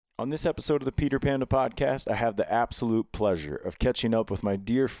On this episode of the Peter Panda Podcast, I have the absolute pleasure of catching up with my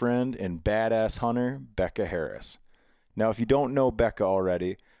dear friend and badass hunter, Becca Harris. Now, if you don't know Becca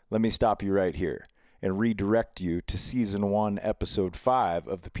already, let me stop you right here and redirect you to Season 1, Episode 5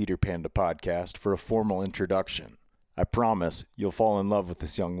 of the Peter Panda Podcast for a formal introduction. I promise you'll fall in love with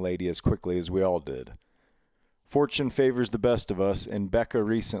this young lady as quickly as we all did. Fortune favors the best of us, and Becca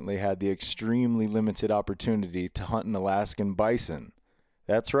recently had the extremely limited opportunity to hunt an Alaskan bison.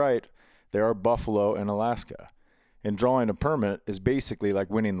 That's right, there are buffalo in Alaska, and drawing a permit is basically like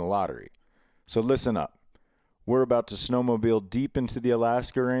winning the lottery. So listen up. We're about to snowmobile deep into the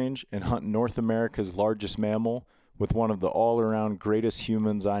Alaska range and hunt North America's largest mammal with one of the all-around greatest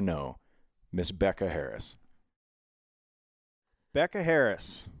humans I know, Miss Becca Harris. Becca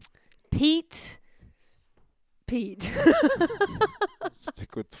Harris. Pete.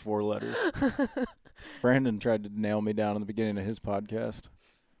 Stick with the 4 letters. Brandon tried to nail me down in the beginning of his podcast.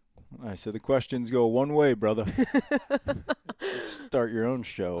 I said, the questions go one way, brother. Start your own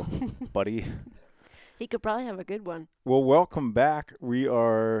show, buddy. He could probably have a good one. Well, welcome back. We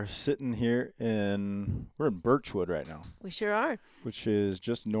are sitting here we're in Birchwood right now. We sure are. Which is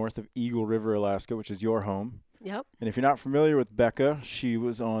just north of Eagle River, Alaska, which is your home. Yep. And if you're not familiar with Becca, she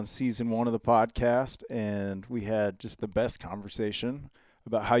was on Season 1 of the podcast, and we had just the best conversation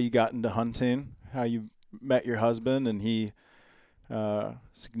about how you got into hunting, how you met your husband, and he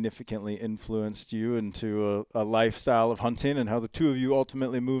significantly influenced you into a lifestyle of hunting, and how the two of you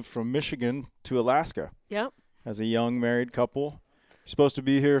ultimately moved from Michigan to Alaska. Yep. As a young married couple. You're supposed to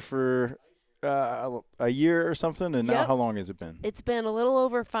be here for a year or something, and now how long has it been? It's been a little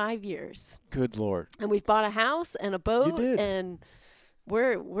over 5 years. Good Lord. And we've bought a house and a boat. You did. And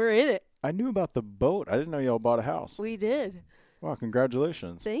we're in it. I knew about the boat. I didn't know y'all bought a house. We did. Wow,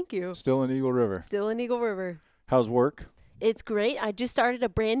 congratulations. Thank you. Still in Eagle River. Still in Eagle River. How's work? It's great. I just started a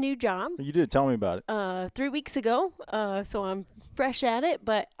brand new job. You did. Tell me about it. 3 weeks ago. So I'm fresh at it.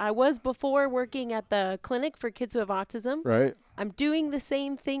 But I was before working at the clinic for kids who have autism. Right. I'm doing the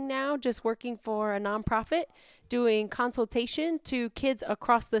same thing now, just working for a nonprofit, doing consultation to kids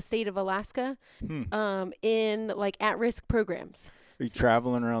across the state of Alaska in like at-risk programs. Are you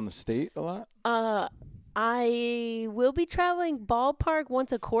traveling around the state a lot? I will be traveling ballpark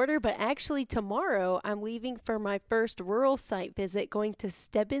once a quarter, but actually tomorrow I'm leaving for my first rural site visit, going to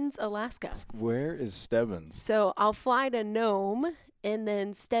Stebbins, Alaska. Where is Stebbins? So I'll fly to Nome, and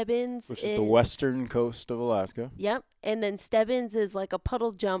then Stebbins Which is the western coast of Alaska. Yep. And then Stebbins is like a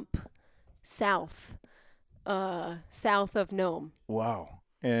puddle jump south of Nome. Wow.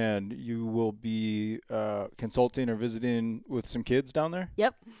 And you will be consulting or visiting with some kids down there?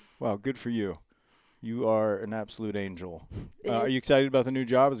 Yep. Wow, good for you. You are an absolute angel. Are you excited about the new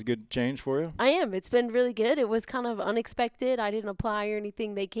job? Is it a good change for you? I am. It's been really good. It was kind of unexpected. I didn't apply or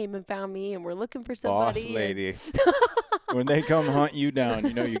anything. They came and found me, and we're looking for somebody. Boss lady. When they come hunt you down,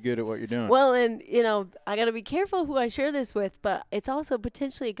 you know you're good at what you're doing. Well, and, I got to be careful who I share this with, but it's also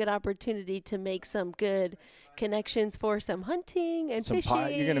potentially a good opportunity to make some good connections for some hunting and fishing.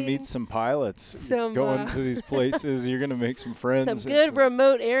 You're going to meet some pilots going to these places. You're going to make some friends. Some good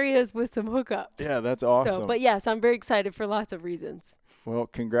remote areas with some hookups. Yeah, that's awesome. But yes, I'm very excited for lots of reasons. Well,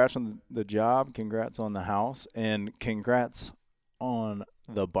 congrats on the job. Congrats on the house. And congrats on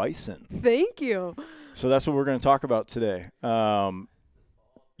the bison. Thank you. So that's what we're going to talk about today.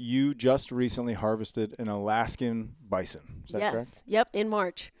 You just recently harvested an Alaskan bison. Is that correct? Yes. Yep, in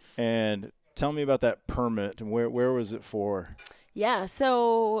March. And tell me about that permit and where was it for? Yeah,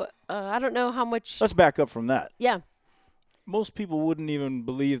 so I don't know how much. Let's back up from that. Yeah. Most people wouldn't even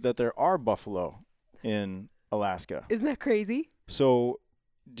believe that there are buffalo in Alaska. Isn't that crazy? So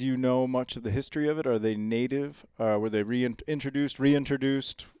do you know much of the history of it? Are they native? Were they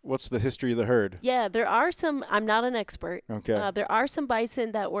reintroduced? What's the history of the herd? Yeah, there are some. I'm not an expert. Okay. There are some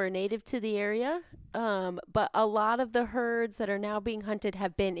bison that were native to the area, but a lot of the herds that are now being hunted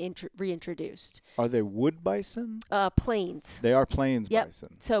have been reintroduced. Are they wood bison? Plains. They are plains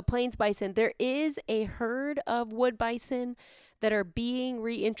bison. So plains bison. There is a herd of wood bison that are being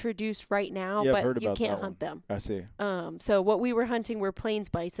reintroduced right now, but you can't hunt them. I see. So what we were hunting were plains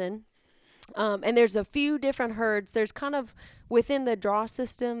bison. And there's a few different herds. There's kind of within the draw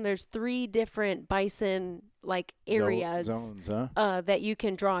system, there's 3 different bison like areas zones, that you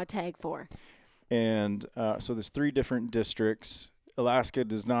can draw a tag for. And so there's 3 different districts. Alaska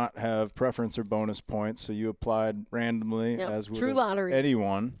does not have preference or bonus points, so you applied randomly as would true lottery.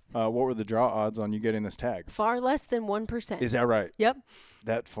 Anyone. What were the draw odds on you getting this tag? Far less than 1%. Is that right? Yep.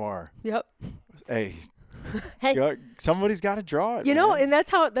 That far? Yep. Hey, Hey, somebody's got to draw it. you know, man. and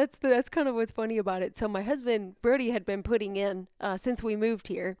that's kind of what's funny about it. So my husband Brody had been putting in since we moved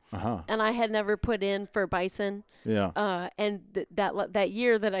here, and I had never put in for bison. Yeah. And that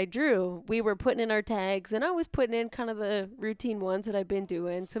year that I drew, we were putting in our tags, and I was putting in kind of the routine ones that I've been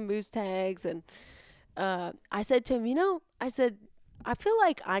doing, some moose tags, and I said to him, I said, I feel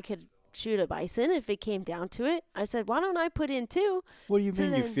like I could shoot a bison if it came down to it. I said, why don't I put in 2? What do you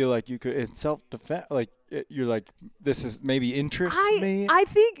mean you feel like you could in self-defense? Like you're like, this is maybe interest me? I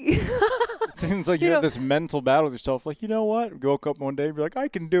think it seems like you have this mental battle with yourself. Like, you know what? Go up one day and be like, I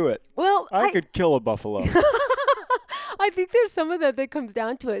can do it. Well, I could kill a buffalo. I think there's some of that comes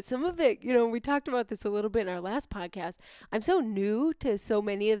down to it. Some of it, we talked about this a little bit in our last podcast. I'm so new to so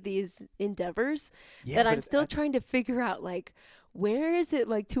many of these endeavors that I'm still trying to figure out, like, where is it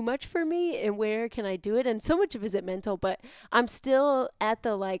like too much for me and where can I do it? And so much of it is mental, but I'm still at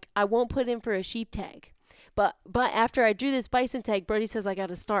the, like, I won't put in for a sheep tag. But after I drew this bison tag, Brody says I got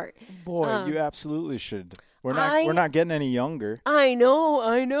to start. Boy, you absolutely should. We're not getting any younger. I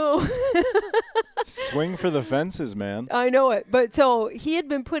know. Swing for the fences, man. I know it. But so he had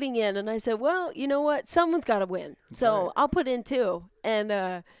been putting in, and I said, well, you know what? Someone's got to win. So I'll put in 2.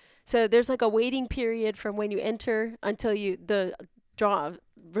 And so there's like a waiting period from when you enter until the draw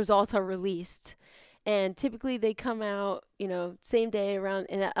results are released. And typically they come out, same day around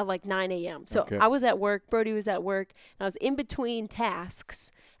at like 9 a.m. So I was at work, Brody was at work, and I was in between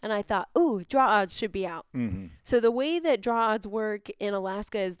tasks. And I thought, ooh, draw odds should be out. Mm-hmm. So the way that draw odds work in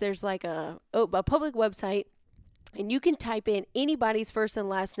Alaska is there's like a public website, and you can type in anybody's first and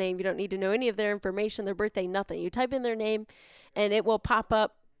last name. You don't need to know any of their information, their birthday, nothing. You type in their name, and it will pop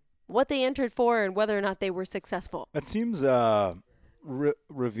up what they entered for and whether or not they were successful. That seems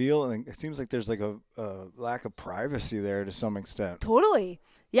revealing. It seems like there's like a lack of privacy there to some extent. Totally.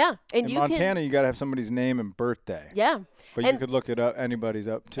 Yeah. And in Montana, you got to have somebody's name and birthday. Yeah. But you could look it up. Anybody's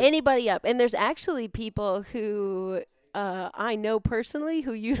up too. Anybody up. And there's actually people who I know personally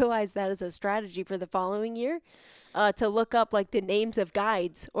who utilize that as a strategy for the following year. To look up like the names of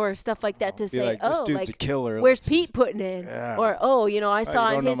guides or stuff like that to say, like, this dude's a killer. Where's Pete putting in? Yeah. Or, I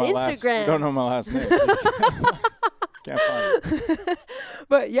saw on his Instagram. You don't know my last name. Can't find it.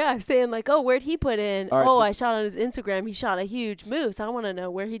 But yeah, saying like, where'd he put in? Right, I shot on his Instagram. He shot a huge moose. I want to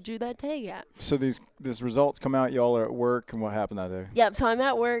know where he drew that tag at. So these results come out. Y'all are at work, and what happened that day? Yep. So I'm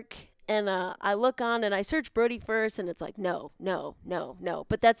at work. And I look on and I search Brody first, and it's like, no.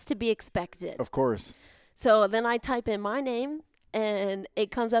 But that's to be expected. Of course. So then I type in my name, and it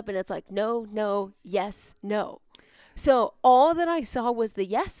comes up, and it's like, no, yes, no. So all that I saw was the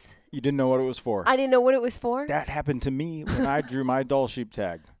yes. You didn't know what it was for. I didn't know what it was for. That happened to me when I drew my doll sheep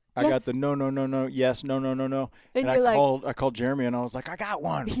tag. I got the no, yes, no. And I called Jeremy, and I was like, I got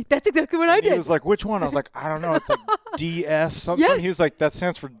one. That's exactly what I did. He was like, which one? I was like, I don't know. It's like DS something. Yes. He was like, that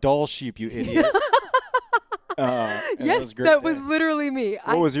stands for doll sheep, you idiot. Yes, that was literally me.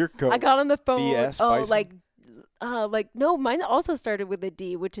 What was your code? I got on the phone. DS Bison? No, mine also started with a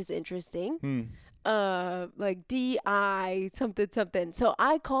D, which is interesting. Like DI something. So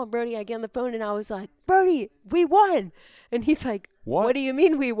I called Brody. I get on the phone, and I was like, Brody, we won. And he's like, what do you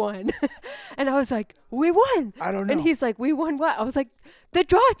mean we won? And I was like, we won. I don't know. And he's like, we won what? I was like, the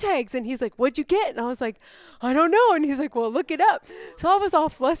draw tags. And he's like, what'd you get? And I was like, I don't know. And he's like, well, look it up. So I was all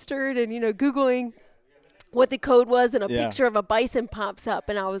flustered and, Googling what the code was, and a picture of a bison pops up,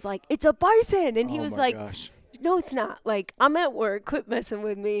 and I was like, it's a bison. And he was like, gosh. No, it's not. Like, I'm at work. Quit messing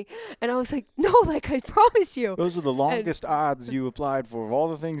with me. And I was like, no, like, I promise you. Those are the longest odds you applied for. Of all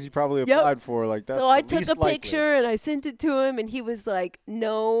the things you probably applied for, like, that's so the I took least a picture, likely. and I sent it to him, and he was like,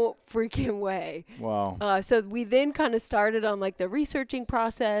 no freaking way. Wow. So we then kind of started on, like, the researching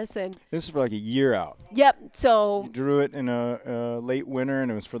process. And this is for, like, a year out. Yep. So you drew it in a late winter,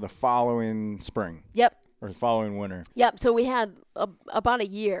 and it was for the following spring. Yep. Or the following winter. Yep. So we had about a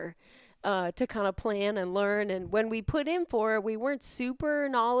year to kind of plan and learn. And when we put in for it, we weren't super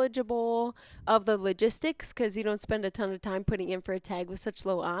knowledgeable of the logistics because you don't spend a ton of time putting in for a tag with such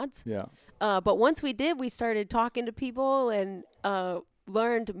low odds. Yeah. But once we did, we started talking to people and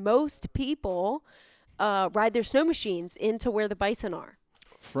learned most people ride their snow machines into where the bison are.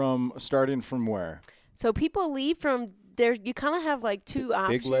 Starting from where? So people leave from there. You kind of have like two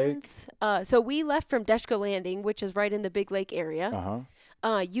options. Big Lake? So we left from Deshka Landing, which is right in the Big Lake area. Uh-huh.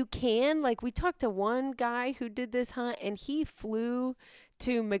 You can, like, we talked to one guy who did this hunt, and he flew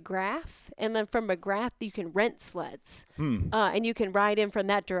to McGrath, and then from McGrath you can rent sleds, and you can ride in from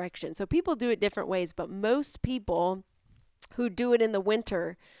that direction. So people do it different ways, but most people who do it in the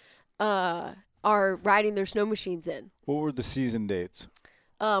winter are riding their snow machines in. What were the season dates?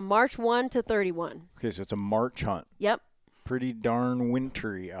 March 1 to 31. Okay, so it's a March hunt. Yep. Pretty darn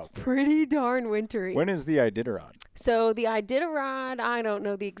wintry out there. Pretty darn wintry. When is the Iditarod? So the Iditarod, I don't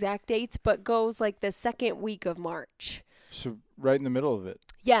know the exact dates, but goes like the second week of March. So right in the middle of it.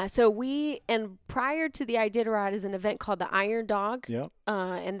 Yeah, so and prior to the Iditarod is an event called the Iron Dog. Yep.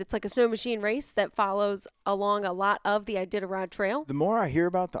 And it's like a snow machine race that follows along a lot of the Iditarod Trail. The more I hear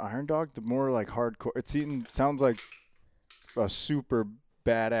about the Iron Dog, the more like hardcore. Sounds like a super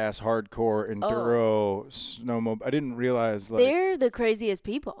badass hardcore enduro snowmobile. I didn't realize they're the craziest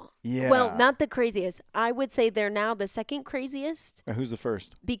people. Yeah. Well, not the craziest. I would say they're now the second craziest. And who's the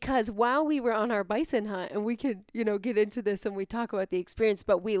first? Because while we were on our bison hunt, and we could, get into this and we talk about the experience,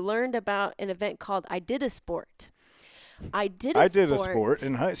 but we learned about an event called I Did a Sport. I did a sport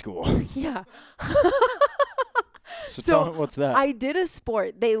in high school. Yeah. So tell me, what's that? I did a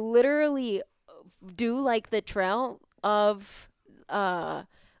sport. They literally do like the trail of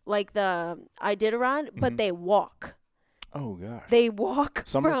like the Iditarod, but they walk. Oh gosh. They walk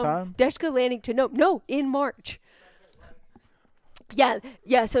Summertime? from Deshka Landing to no, in March. Yeah.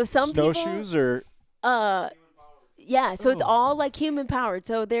 So some snowshoes people, yeah, so it's all like human powered.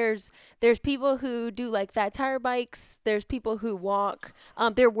 So there's people who do like fat tire bikes. There's people who walk.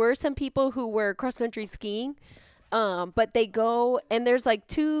 There were some people who were cross country skiing. But they go, and there's like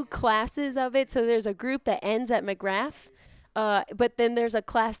 2 classes of it. So there's a group that ends at McGrath. But then there's a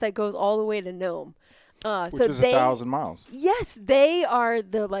class that goes all the way to Nome. Which is 1,000 miles. Yes, they are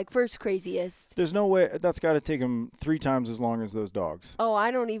the first craziest. There's no way that's got to take them 3 times as long as those dogs. Oh,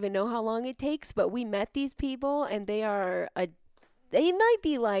 I don't even know how long it takes, but we met these people, and they might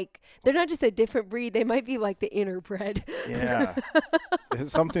be like, they're not just a different breed. They might be like the interbred. Yeah.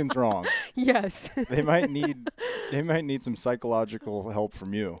 Something's wrong. Yes. They might need some psychological help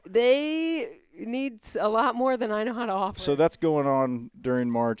from you. They need a lot more than I know how to offer. So that's going on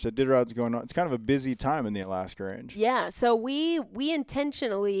during March. The Iditarod's going on. It's kind of a busy time in the Alaska Range. Yeah. So we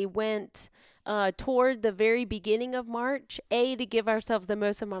intentionally went toward the very beginning of March, to give ourselves the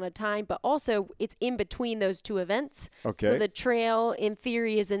most amount of time, but also it's in between those 2 events. Okay. So the trail, in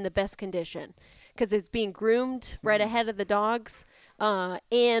theory, is in the best condition because it's being groomed right ahead of the dogs,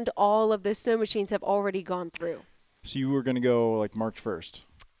 and all of the snow machines have already gone through. So you were going to go like March 1st?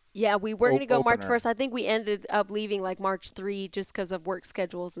 Yeah, we were going to go March opener. 1st. I think we ended up leaving like March 3 just because of work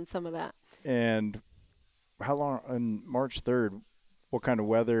schedules and some of that. And how long on March 3rd? What kind of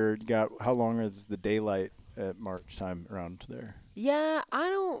weather you got? How long is the daylight at March time around there? Yeah, I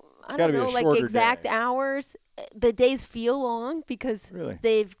don't know be a like exact day. Hours. The days feel long because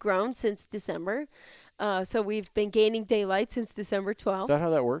they've grown since December. So we've been gaining daylight since December 12th. Is that how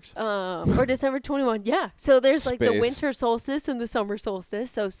that works? Or December 21. Yeah. So there's like the Space. winter solstice and the summer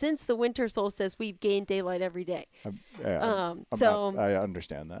solstice. So since the winter solstice, we've gained daylight every day. I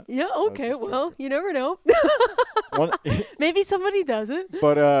understand that. Yeah. Okay. Well, you never know. Maybe somebody doesn't.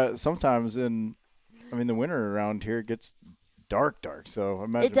 But sometimes the winter around here gets dark. So I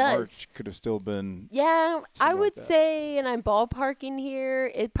imagine March could have still been. Yeah, I would like say, and I'm ballparking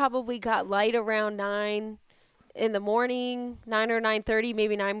here, it probably got light around 9 in the morning, 9 or 9:30.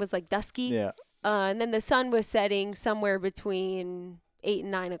 Maybe 9 was like dusky. Yeah. And then the sun was setting somewhere between 8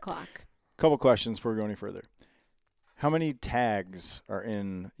 and 9 o'clock. Couple questions before we go any further. How many tags are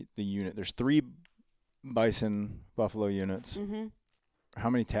in the unit? There's 3 bison buffalo units. Mm-hmm. How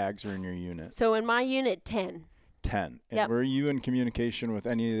many tags are in your unit? So in my unit, 10. 10. And yep. were you in communication with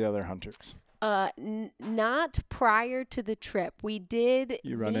any of the other hunters? Not prior to the trip. We did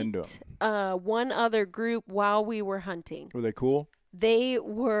run into them. One other group while we were hunting. Were they cool? They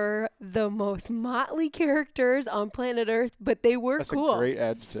were the most motley characters on planet Earth, but they were cool. That's a great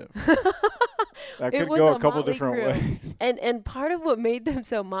adjective. That could go a couple different ways. And part of what made them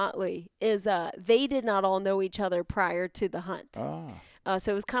so motley is they did not all know each other prior to the hunt.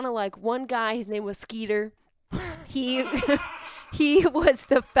 So it was kind of like one guy, his name was Skeeter. He was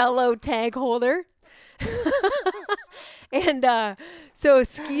the fellow tag holder. And so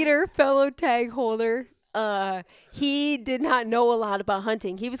Skeeter, fellow tag holder, he did not know a lot about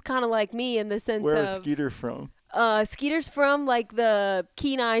hunting. He was kind of like me in the sense Where of... is Skeeter from? Skeeter's from like the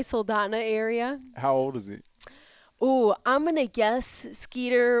Kenai, Soldotna area. How old is he? Ooh, I'm going to guess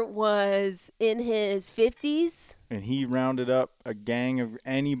Skeeter was in his 50s. And he rounded up a gang of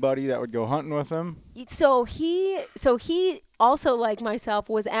anybody that would go hunting with him? So he also, like myself,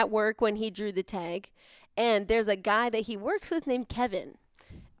 was at work when he drew the tag. And there's a guy that he works with named Kevin.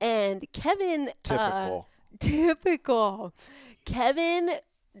 And Kevin... Typical. Kevin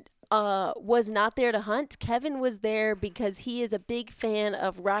was not there to hunt. Kevin was there because he is a big fan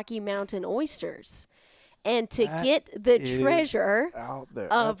of Rocky Mountain oysters. And to get the treasure out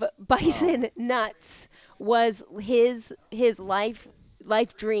there. of bison nuts was his life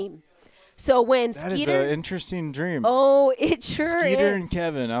dream. So when that Skeeter, is an interesting dream. Oh, it sure Skeeter is. and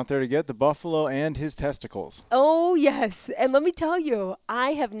Kevin out there to get the buffalo and his testicles. Oh yes, and let me tell you,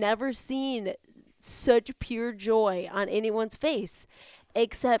 I have never seen such pure joy on anyone's face,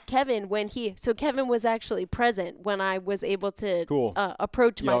 except Kevin Kevin was actually present when I was able to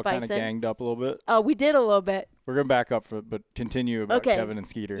approach my bison. Y'all kind of ganged up a little bit. We did a little bit. We're going to back up, but continue about Kevin and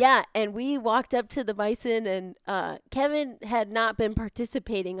Skeeter. Yeah, and we walked up to the bison, and Kevin had not been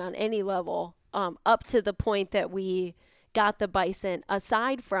participating on any level up to the point that we got the bison,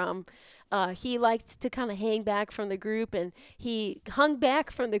 aside from he liked to kind of hang back from the group, and he hung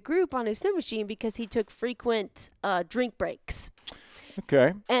back from the group on his snow machine because he took frequent drink breaks.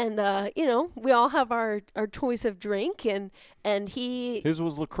 Okay. And, we all have our choice of drink, and his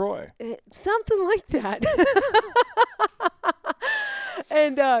was LaCroix. Something like that.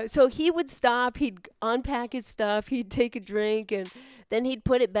 And so he would stop, he'd unpack his stuff, he'd take a drink, and then he'd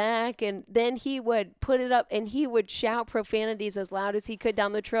put it back, and then he would put it up, and he would shout profanities as loud as he could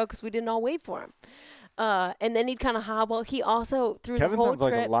down the trail because we didn't all wait for him. And then he'd kind of hobble. He also, through Kevin the whole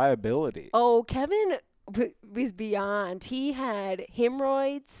sounds trip, like a liability. Oh, Kevin was beyond. He had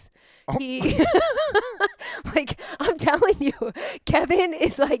hemorrhoids. He like, I'm telling you, Kevin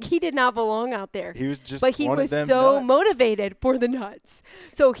is like, he did not belong out there. He was just But he was so motivated for the nuts.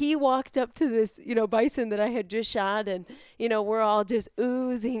 So he walked up to this, bison that I had just shot, and we're all just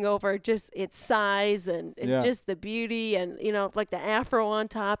oozing over just its size and just the beauty, and like the afro on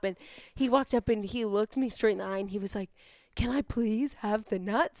top. And he walked up and he looked me straight in the eye, and he was like, "Can I please have the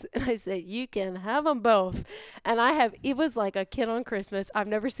nuts?" And I said, "You can have them both." And it was like a kid on Christmas. I've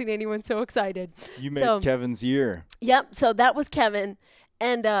never seen anyone so excited. You made Kevin's year. Yep. So that was Kevin.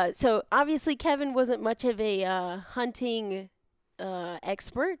 And so obviously Kevin wasn't much of a hunting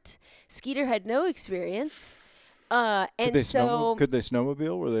expert. Skeeter had no experience. Could they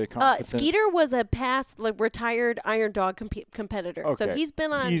snowmobile? Were they competent? Skeeter was a past retired Iron Dog competitor. Okay. So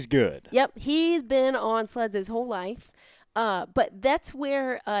he's good. Yep. He's been on sleds his whole life. But that's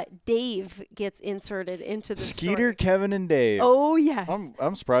where Dave gets inserted into the Skeeter, story. Kevin, and Dave. Oh, yes.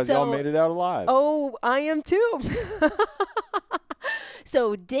 I'm surprised y'all made it out alive. Oh, I am too.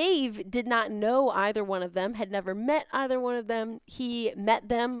 So Dave did not know either one of them, had never met either one of them. He met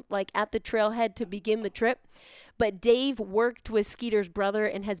them like at the trailhead to begin the trip. But Dave worked with Skeeter's brother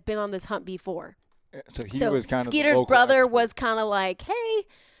and has been on this hunt before. So he was kind of Skeeter's brother was kind of like, "Hey,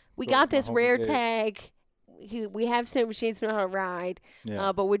 we got this rare tag. We have snow machines, we know how to ride.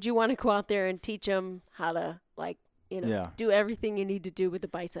 But would you want to go out there and teach them how to do everything you need to do with the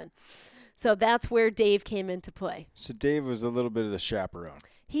bison?" So that's where Dave came into play. So Dave was a little bit of the chaperone.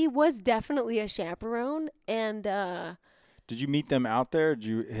 He was definitely a chaperone, and did you meet them out there? Did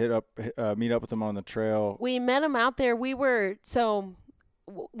you meet up with them on the trail? We met them out there. We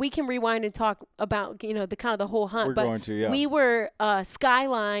can rewind and talk about the whole hunt. We're going to, yeah. We were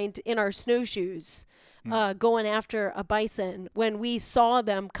skylined in our snowshoes, going after a bison when we saw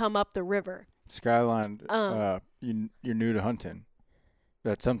them come up the river. Skyline. You're new to hunting.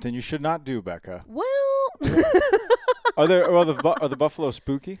 That's something you should not do, Becca. Well, are the buffalo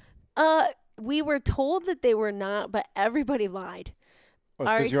spooky? We were told that they were not, but everybody lied.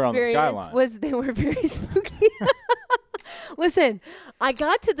 Our experience was they were very spooky. Listen, I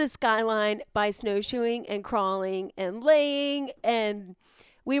got to the skyline by snowshoeing and crawling and laying, and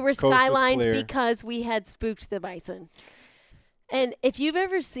we were skylined because we had spooked the bison. And if you've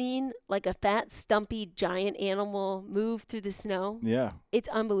ever seen like a fat, stumpy, giant animal move through the snow, it's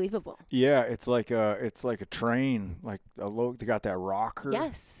unbelievable. Yeah, it's like a train, like they got that rocker.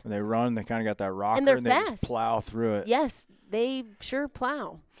 Yes. And they run, they kind of got that rocker, and they're they fast. Just plow through it. Yes, they sure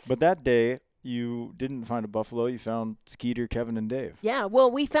plow. But that day, you didn't find a buffalo. You found Skeeter, Kevin, and Dave. Yeah,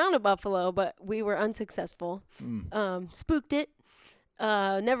 well, we found a buffalo, but we were unsuccessful. Spooked it.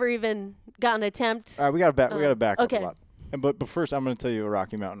 Never even got an attempt. All right, we got to back up a Okay. lot. But first, I'm going to tell you a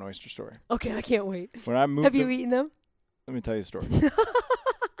Rocky Mountain oyster story. Okay, I can't wait. When I moved, have you eaten them? Let me tell you a story.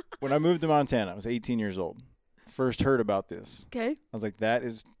 When I moved to Montana, I was 18 years old. First heard about this. Okay. I was like, that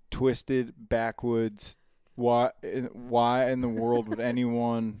is twisted, backwoods. Why in the world would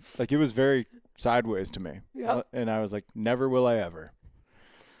anyone – like, it was very sideways to me. Yep. And I was like, never will I ever.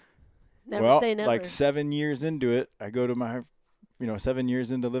 Never say never. Like 7 years into it, I go to my – 7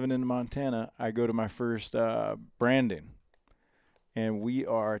 years into living in Montana, I go to my first branding. And we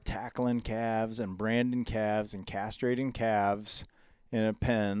are tackling calves and branding calves and castrating calves in a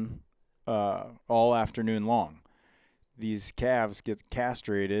pen all afternoon long. These calves get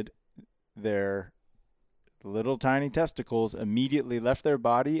castrated. They're the little tiny testicles immediately left their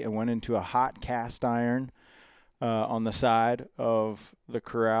body and went into a hot cast iron on the side of the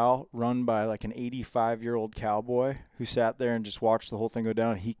corral, run by like an 85-year-old cowboy who sat there and just watched the whole thing go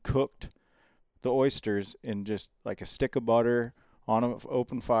down. He cooked the oysters in just like a stick of butter on an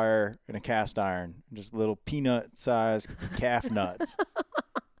open fire in a cast iron, just little peanut-sized calf nuts.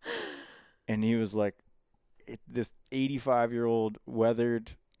 And he was like, this 85-year-old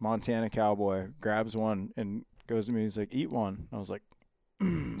weathered Montana cowboy grabs one and goes to me. He's like, eat one. I was like,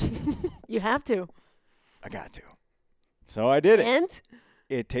 You have to. I got to. So I did it. And?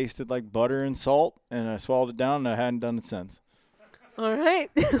 It tasted like butter and salt, and I swallowed it down, and I hadn't done it since. All right.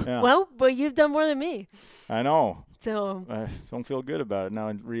 Yeah. Well, but you've done more than me. I know. So I don't feel good about it now.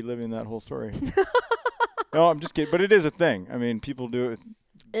 I'm reliving that whole story. No, I'm just kidding. But it is a thing. I mean, people do it.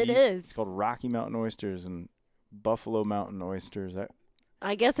 It is. It's called Rocky Mountain oysters and Buffalo Mountain oysters.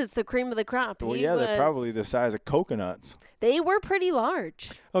 I guess it's the cream of the crop. Well, yeah, they're probably the size of coconuts. They were pretty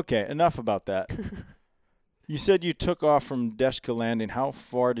large. Okay, enough about that. You said you took off from Deshka Landing. How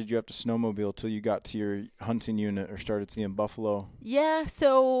far did you have to snowmobile till you got to your hunting unit or started seeing buffalo? Yeah,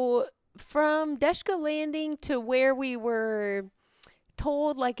 so from Deshka Landing to where we were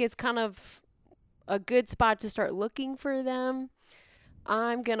told like it's kind of a good spot to start looking for them,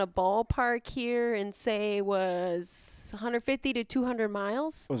 I'm going to ballpark here and say was 150 to 200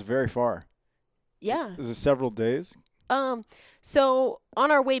 miles. It was very far. Yeah. Was it several days? So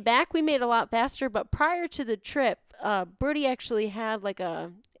on our way back, we made a lot faster, but prior to the trip, Brody actually had like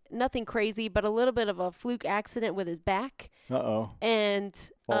nothing crazy, but a little bit of a fluke accident with his back. Uh-oh. And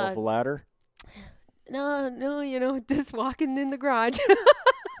fall off a ladder? No, just walking in the garage.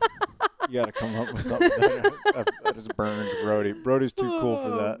 You got to come up with something that is burned Brody. Brody's too cool for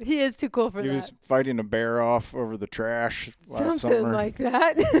that. He is too cool for that. He was fighting a bear off over the trash last summer. Something like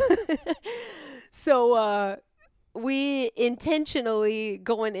that. So we intentionally,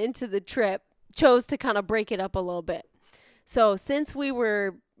 going into the trip, chose to kind of break it up a little bit. So since we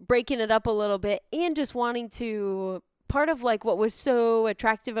were breaking it up a little bit and just wanting to, part of like what was so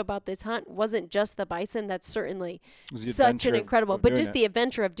attractive about this hunt wasn't just the bison. That's certainly such an incredible, but just the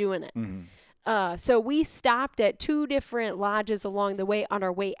adventure of doing it. Mm-hmm. So we stopped at 2 different lodges along the way on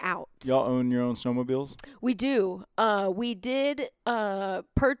our way out. Y'all own your own snowmobiles? We do. We did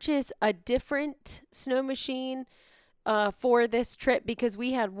purchase a different snow machine for this trip because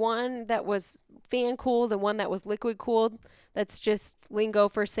we had one that was fan cooled and one that was liquid cooled. That's just lingo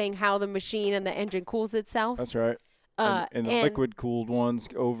for saying how the machine and the engine cools itself. That's right. And the liquid cooled ones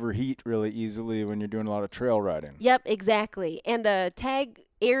overheat really easily when you're doing a lot of trail riding. Yep, exactly. And the tag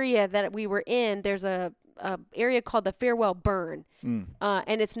area that we were in, there's a area called the Farewell Burn, and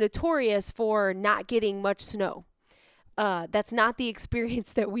it's notorious for not getting much snow. That's not the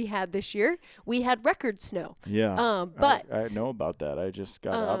experience that we had this year. We had record snow. Yeah. But I know about that. I just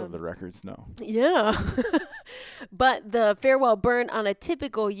got out of the record snow. Yeah. But the Farewell Burn on a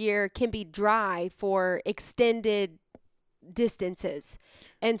typical year can be dry for extended distances.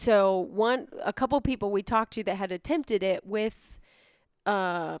 And so a couple people we talked to that had attempted it with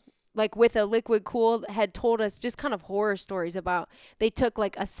a liquid cooled had told us just kind of horror stories about they took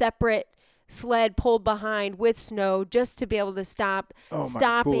like a separate sled pulled behind with snow just to be able to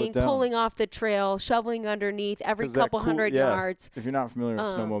stopping, pulling off the trail, shoveling underneath every couple hundred yards. If you're not familiar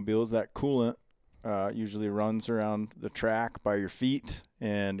with snowmobiles, that coolant usually runs around the track by your feet.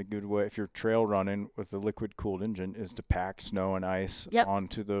 And a good way, if you're trail running with a liquid cooled engine, is to pack snow and ice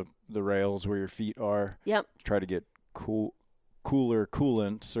onto the rails where your feet are. Yep. To try to get cooler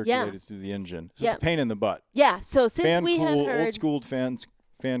coolant circulated through the engine. So it's a pain in the butt. Yeah. So since we had heard old school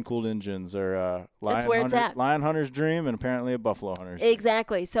fan-cooled engines are that's where it's at. Lion hunter's dream and apparently a buffalo hunter's dream.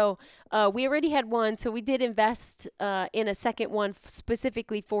 Exactly. So we already had one, so we did invest in a second one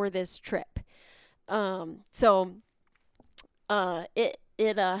specifically for this trip.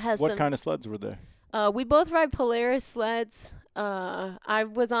 It has what kind of sleds were they? We both ride Polaris sleds. I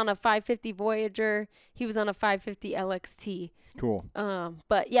was on a 550 Voyager. He was on a 550 LXT. Cool.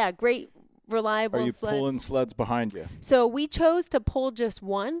 But yeah, great, reliable sleds. Are you pulling sleds behind you? So we chose to pull just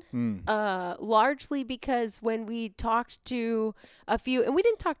one, largely because when we talked to a few, and we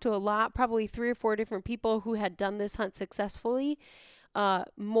didn't talk to a lot, probably 3 or 4 different people who had done this hunt successfully,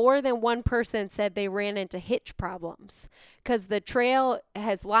 more than one person said they ran into hitch problems because the trail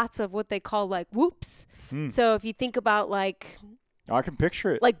has lots of what they call like whoops. So if you think about like, I can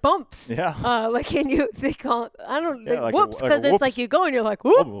picture it. Like bumps. Yeah. They call it, like whoops, because it's whoops. like you go and you're like,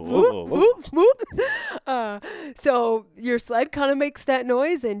 whoop, whoop, whoop, whoop. So your sled kind of makes that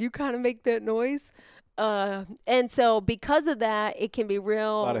noise and you kind of make that noise. And so because of that, it can be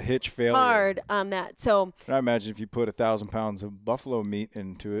real A lot of hitch failure. hard on that. So I imagine if you put 1,000 pounds of buffalo meat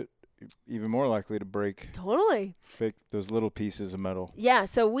into it, even more likely to break those little pieces of metal. Yeah,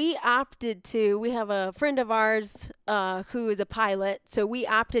 so we have a friend of ours who is a pilot, so we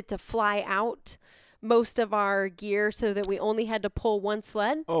opted to fly out most of our gear so that we only had to pull one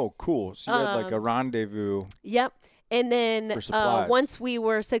sled. Oh, cool. So you had like a rendezvous. Yep. And then for supplies. Once we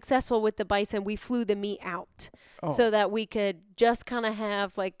were successful with the bison, we flew the meat out so that we could just kind of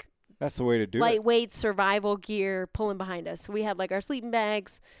have like that's the way to do lightweight survival gear pulling behind us. So we had like our sleeping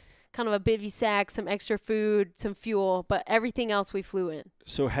bags, kind of a bivy sack, some extra food, some fuel, but everything else we flew in.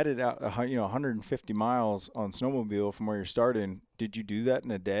 So headed out, 150 miles on snowmobile from where you're starting. Did you do that in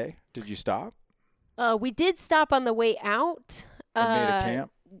a day? Did you stop? We did stop on the way out. And made a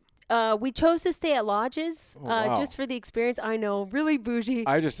camp? We chose to stay at lodges wow. just for the experience. I know, really bougie.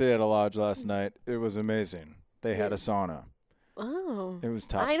 I just stayed at a lodge last night. It was amazing. They had a sauna. Oh. It was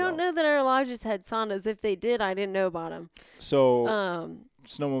top I don't know that our lodges had saunas. If they did, I didn't know about them. So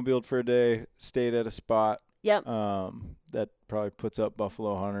snowmobiled for a day, stayed at a spot. Yep. That probably puts up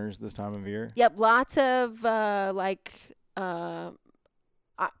buffalo hunters this time of year. Yep. Lots of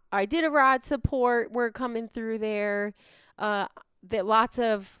I did a rod support. We're coming through there. That lots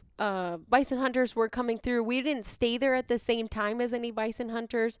of bison hunters were coming through. We didn't stay there at the same time as any bison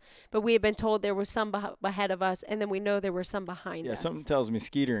hunters, but we had been told there was some ahead of us, and then we know there were some behind us. Yeah, something tells me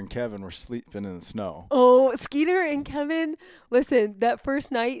Skeeter and Kevin were sleeping in the snow. Oh, Skeeter and Kevin, listen, that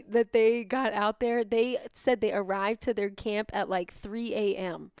first night that they got out there, they said they arrived to their camp at like 3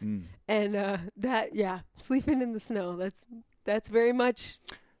 a.m. And sleeping in the snow, that's very much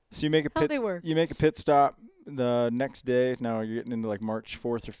so you make a how they were. You make a pit stop the next day. Now you're getting into like March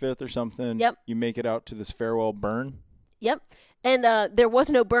 4th or 5th or something. Yep. You make it out to this farewell burn. Yep. And there was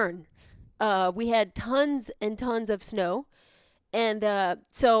no burn. We had tons and tons of snow. And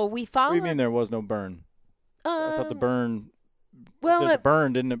so we followed. What do you mean there was no burn? I thought the burn. Well, it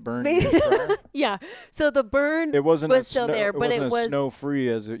burned, didn't it burn? Yeah. So the burn was still there, but it was snow free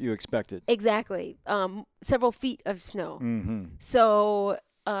as you expected. Exactly. Several feet of snow. Mm-hmm. So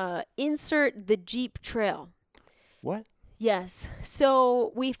insert the Jeep Trail. What? Yes.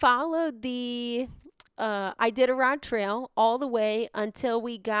 So we followed the Iditarod Trail all the way until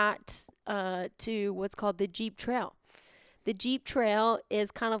we got to what's called the Jeep Trail. The Jeep Trail is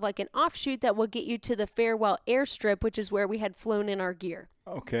kind of like an offshoot that will get you to the Farewell Airstrip, which is where we had flown in our gear.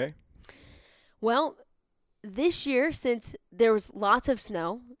 Okay. Well, this year, since there was lots of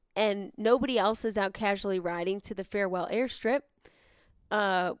snow and nobody else is out casually riding to the Farewell Airstrip,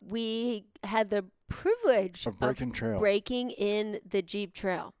 we had the privilege of breaking in the Jeep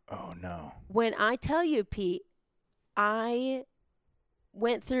Trail. Oh, no. When I tell you, Pete, I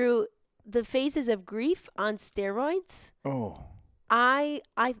went through the phases of grief on steroids. Oh. I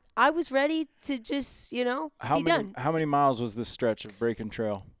was ready to just, be done. How many miles was this stretch of breaking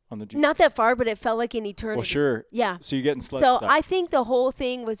trail on the Jeep? Not that far, but it felt like an eternity. Well, sure. Yeah. So you're getting sled stuck. I think the whole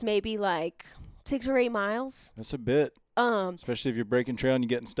thing was maybe like 6 or 8 miles. That's a bit. Especially if you're breaking trail and you're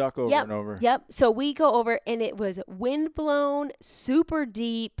getting stuck over and over. Yep. So we go over, and it was windblown, super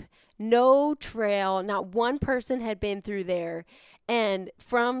deep, no trail. Not one person had been through there. And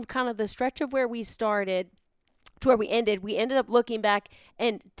from kind of the stretch of where we started to where we ended up looking back,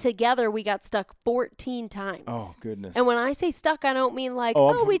 and together we got stuck 14 times. Oh, goodness. And when I say stuck, I don't mean like,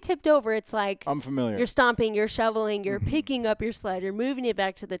 we tipped over. It's like I'm familiar. You're stomping, you're shoveling, you're picking up your sled, you're moving it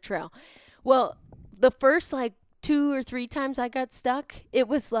back to the trail. Well, the first 2 or 3 times I got stuck, it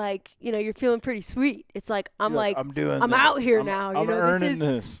was like, you're feeling pretty sweet. It's like, I'm out here now. I'm earning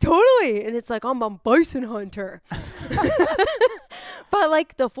this. Totally. And it's like, I'm a bison hunter. But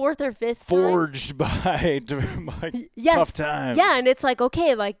the 4th or 5th forged by tough times. Yeah, and it's like,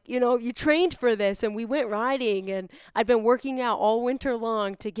 okay, you trained for this, and we went riding, and I'd been working out all winter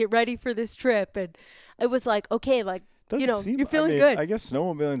long to get ready for this trip, and it was like, okay, you're feeling good. I guess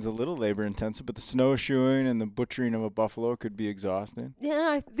snowmobiling's a little labor intensive, but the snowshoeing and the butchering of a buffalo could be exhausting. Yeah,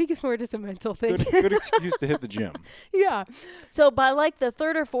 I think it's more just a mental thing. Good excuse to hit the gym. Yeah. So by the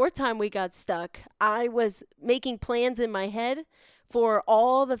 3rd or 4th time we got stuck, I was making plans in my head for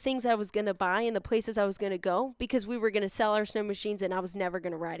all the things I was going to buy and the places I was going to go, because we were going to sell our snow machines and I was never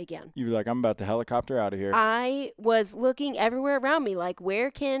going to ride again. You were like, I'm about to helicopter out of here. I was looking everywhere around me, like where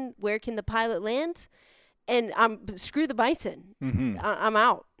can the pilot land? And screw the bison. Mm-hmm. I'm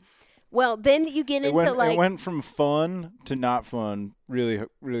out. Well, then you get into it went from fun to not fun really,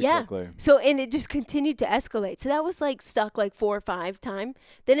 really quickly. So, and it just continued to escalate. So that was stuck 4 or 5 times.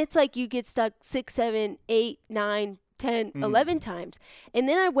 Then it's you get stuck 6, 7, 8, 9, 10, 11 times. And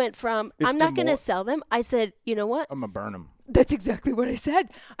then I went from, I'm not going to sell them. I said, you know what? I'm going to burn them. That's exactly what I said.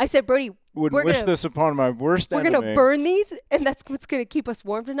 I said, Brody, wouldn't wish this upon my worst enemy. We're going to burn these, and that's what's going to keep us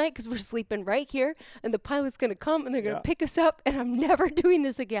warm tonight because we're sleeping right here, and the pilot's going to come, and they're going to pick us up, and I'm never doing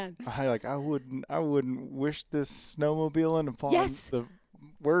this again. I wouldn't wish this snowmobiling upon the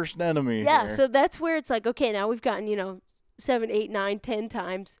worst enemy. Yeah, here. So that's where it's like, okay, now we've gotten, 7, 8, 9, 10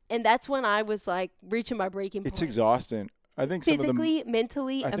 times, and that's when I was like reaching my breaking point. It's exhausting. I think physically,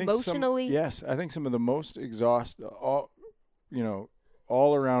 mentally, emotionally. I think some of the most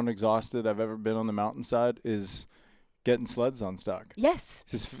all around exhausted I've ever been on the mountainside is getting sleds unstuck. Yes.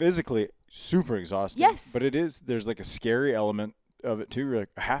 It's physically super exhausting. Yes. But there's like a scary element of it too. You're like,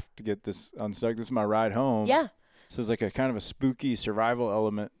 I have to get this unstuck. This is my ride home. Yeah. So it's like a kind of a spooky survival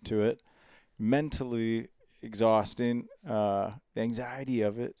element to it. Mentally exhausting. The anxiety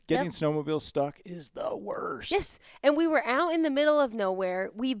of it. Getting snowmobiles stuck is the worst. Yes. And we were out in the middle of nowhere.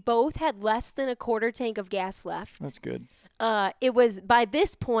 We both had less than a quarter tank of gas left. That's good. It was by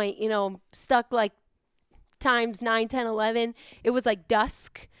this point, stuck like times 9, 10, 11. It was like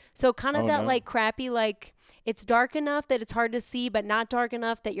dusk. So kind of like crappy, like it's dark enough that it's hard to see, but not dark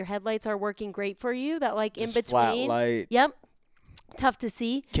enough that your headlights are working great for you. That like just in between. Flat light. Yep. Tough to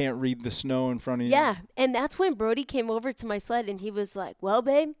see. Can't read the snow in front of you. Yeah. And that's when Brody came over to my sled and he was like, well,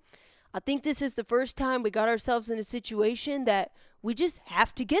 babe, I think this is the first time we got ourselves in a situation that we just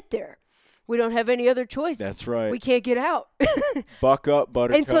have to get there. We don't have any other choice. That's right. We can't get out. Buck up,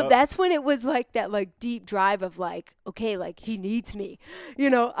 buttercup. And so that's when it was like that like deep drive of like, okay, like he needs me.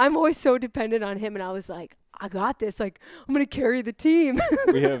 I'm always so dependent on him. And I was like, I got this. Like, I'm going to carry the team.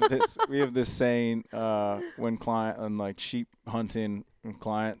 we have this saying when like sheep hunting, when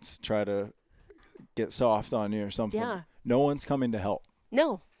clients try to get soft on you or something. Yeah. No one's coming to help.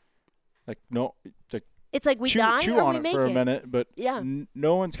 No. Like, no. Like, it's like we die chew or on we it make for it. a minute, but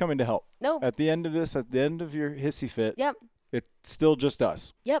no one's coming to help. No. At the end of this, at the end of your hissy fit, it's still just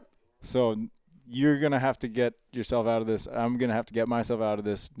us. Yep. So you're going to have to get yourself out of this. I'm going to have to get myself out of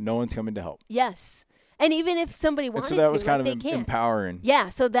this. No one's coming to help. Yes. And even if somebody wanted to, so that was kind of empowering. Yeah.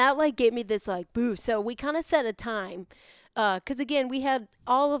 So that like gave me this like boost. So we kind of set a time. Because again, we had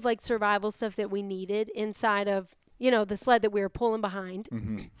all of like survival stuff that we needed inside of, the sled that we were pulling behind.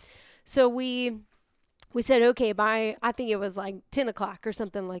 Mm-hmm. So we said, okay, by, I think it was like 10 o'clock or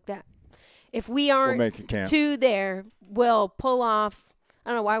something like that. If we aren't to there, we'll pull off. I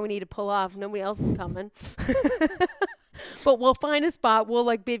don't know why we need to pull off. Nobody else is coming. But we'll find a spot. We'll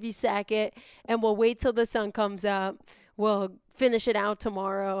like bivy sack it and we'll wait till the sun comes up. We'll finish it out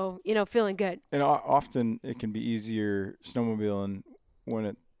tomorrow, feeling good. And often it can be easier snowmobiling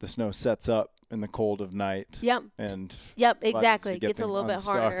when the snow sets up in the cold of night. Yep. And exactly. It gets a little bit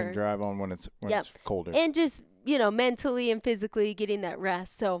harder. And drive on when it's colder. And just, mentally and physically getting that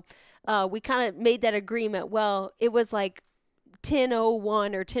rest. So we kind of made that agreement. Well, it was like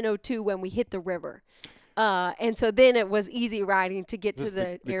 10:01 or 10:02 when we hit the river. And so then it was easy riding to get to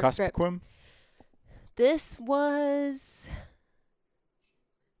the airstrip. Kuskokwim? This was,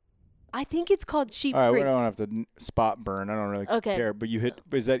 I think it's called Sheep All right, Creek. we don't have to spot burn. I don't really care. But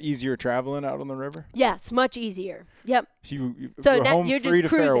is that easier traveling out on the river? Yes, much easier. Yep. So now you're just cruising.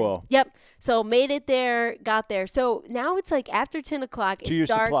 Farewell. Yep. So made it there, got there. So now it's like after 10 o'clock. It's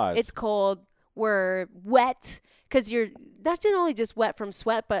dark. Supplies. It's cold. We're wet because you're not only just wet from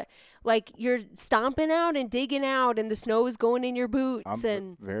sweat, but like you're stomping out and digging out and the snow is going in your boots.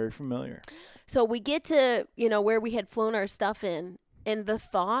 I'm very familiar. So we get to, where we had flown our stuff in. And the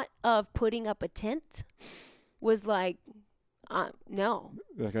thought of putting up a tent was like, no.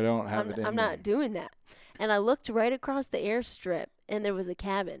 Like I don't have I'm not doing that. And I looked right across the airstrip, and there was a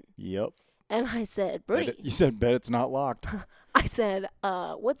cabin. Yep. And I said, Brody. You said, bet it's not locked. I said,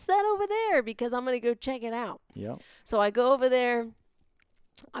 what's that over there? Because I'm going to go check it out. Yep. So I go over there.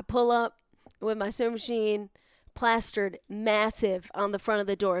 I pull up with my sewing machine, plastered massive on the front of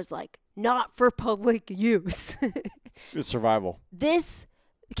the doors, like, not for public use. It's survival. This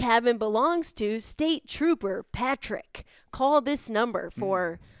cabin belongs to State Trooper Patrick. Call this number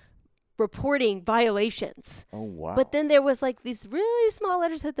for reporting violations. Oh, wow. But then there was like these really small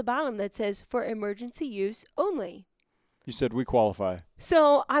letters at the bottom that says for emergency use only. You said we qualify.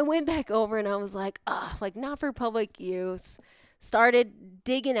 So I went back over and I was like, like not for public use. Started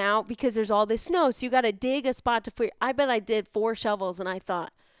digging out because there's all this snow. So you got to dig a spot to I bet I did 4 shovels and I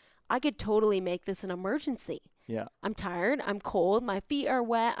thought I could totally make this an emergency. Yeah. I'm tired. I'm cold. My feet are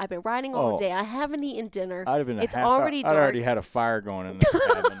wet. I've been riding all day. I haven't eaten dinner. It's already dark. I'd already had a fire going in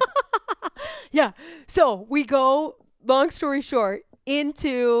the cabin. Yeah. So we go, long story short,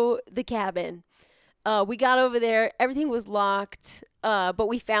 into the cabin. we got over there. Everything was locked, but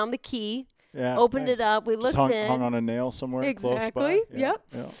we found the key. Yeah, opened nice. it up. We looked Just in. hung on a nail somewhere Exactly. close by. Yep.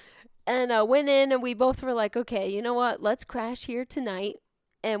 Yeah. And went in, and we both were like, okay, you know what? Let's crash here tonight,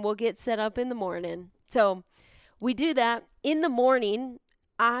 and we'll get set up in the morning. So we do that. In the morning,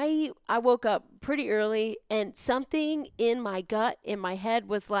 I woke up pretty early, and something in my gut, in my head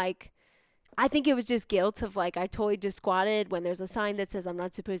was like, I think it was just guilt of like I totally just squatted when there's a sign that says I'm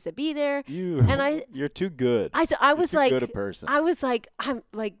not supposed to be there. You're too good. I was like, good a person. I was like, I'm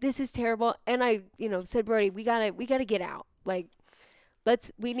like, this is terrible. And I, said, Brody, we gotta get out. Like,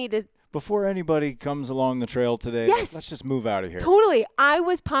 we need to. Before anybody comes along the trail today, Yes. let's just move out of here. Totally. I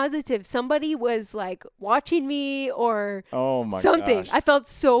was positive somebody was like watching me or something. Gosh. I felt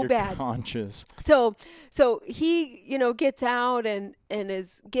so You're bad. conscious. So he, gets out and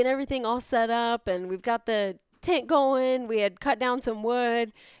is getting everything all set up, and we've got the tent going. We had cut down some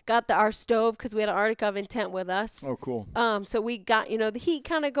wood, got our stove because we had an Arctic oven tent with us. Oh, cool. So we got, the heat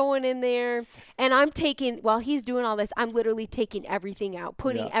kind of going in there, and I'm while he's doing all this, I'm literally taking everything out,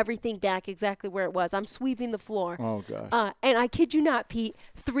 putting everything back exactly where it was. I'm sweeping the floor. Oh, gosh. And I kid you not, Pete,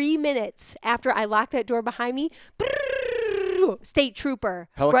 3 minutes after I locked that door behind me, state trooper,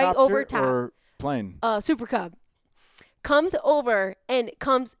 Helicopter right over top. or plane? Super Cub comes over and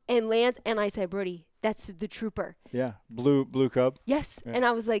lands, and I said, Brody, that's the trooper. Yeah, blue cub. Yes, Yeah. and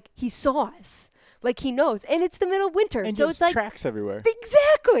I was like, he saw us, like he knows, and it's the middle of winter, And so just it's like tracks everywhere.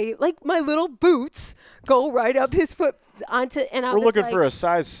 exactly like my little boots go right up his foot onto, and I We're was looking like, for a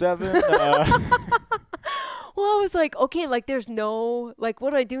size 7. well, I was like, okay, like there's no, like,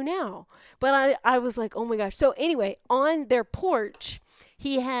 what do I do now? But I was like, oh my gosh. So anyway, on their porch,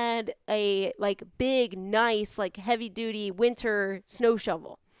 he had a like big, nice, like heavy duty winter snow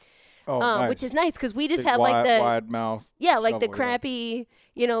shovel. Nice. Which is nice because we just Big had like the wide mouth. Yeah, like shovel, the crappy,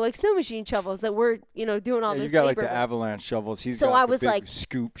 like snow machine shovels that we're, doing all Yeah, this you got like labor. the avalanche shovels. He's So got I the was big like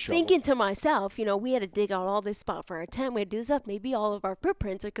scoop shovel. thinking to myself, we had to dig out all this spot for our tent. We had to do this up. Maybe all of our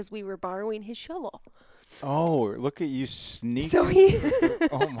footprints are because we were borrowing his shovel. Oh, look at you sneaking. So he,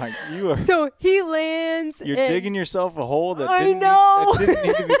 oh my, you are. so he lands. You're and digging yourself a hole that I didn't know. Need, that didn't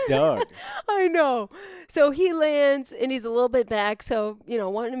need to be dug. I know. So he lands and he's a little bit back. So,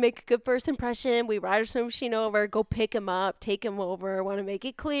 wanting to make a good first impression. We ride our snow machine over, go pick him up, take him over, want to make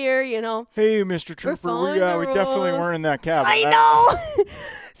it clear, Hey, Mr. Trooper, following we the definitely rules. weren't in that cabin. I know.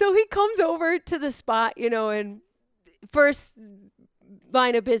 So he comes over to the spot, and first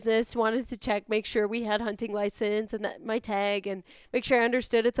line of business, wanted to check, make sure we had hunting license and that my tag, and make sure I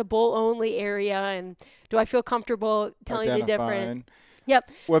understood it's a bull only area, and do I feel comfortable telling the difference? Yep.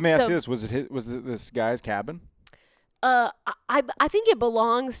 Well, let me ask you this: was it this guy's cabin? I think it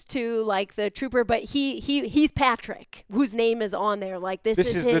belongs to like the trooper, but he's Patrick, whose name is on there. Like this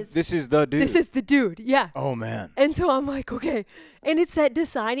is his. This is the dude. This is the dude. Yeah. Oh man. And so I'm like, okay. And it's that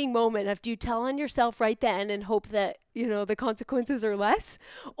deciding moment of, do you tell on yourself right then and hope that, the consequences are less?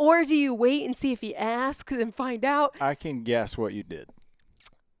 Or do you wait and see if he asks and find out? I can guess what you did.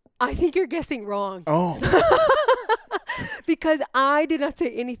 I think you're guessing wrong. Oh. Because I did not say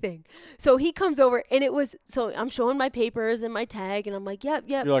anything. So he comes over, and so I'm showing my papers and my tag, and I'm like, yep.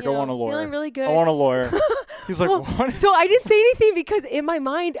 You're like, I want a lawyer. Feeling really good. I want a lawyer. He's like, what? So I didn't say anything because in my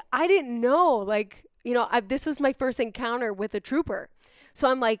mind, I didn't know, like, this was my first encounter with a trooper. So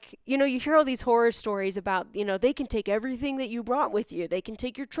I'm like, you hear all these horror stories about, they can take everything that you brought with you. They can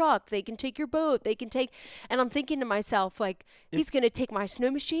take your truck. They can take your boat. And I'm thinking to myself, like, he's going to take my snow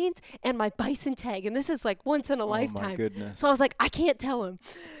machines and my bison tag. And this is like once in a lifetime. Oh, my goodness. So I was like, I can't tell him.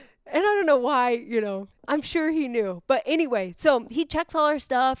 And I don't know why, I'm sure he knew. But anyway, so he checks all our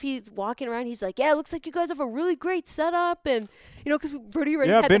stuff. He's walking around. He's like, yeah, it looks like you guys have a really great setup. And, because Brody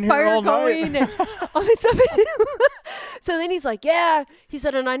already had the fire going and all this stuff. So then he's like, yeah. He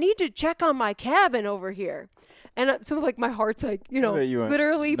said, and I need to check on my cabin over here. And so like my heart's like,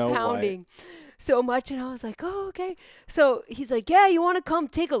 literally pounding so much. And I was like, oh, okay. So he's like, yeah, you want to come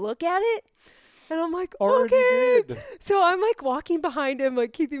take a look at it? And I'm like, okay. Did. So I'm like walking behind him,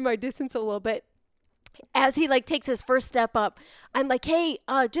 like keeping my distance a little bit. As he like takes his first step up, I'm like, hey,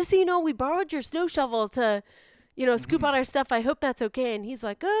 just so you know, we borrowed your snow shovel to, scoop out our stuff. I hope that's okay. And he's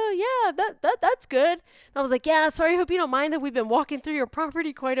like, oh yeah, that's good. And I was like, yeah, sorry. I hope you don't mind that we've been walking through your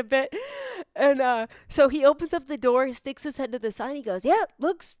property quite a bit. And so he opens up the door, he sticks his head to the side. He goes, yeah,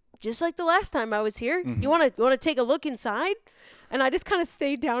 looks just like the last time I was here. Mm-hmm. You want to take a look inside? And I just kind of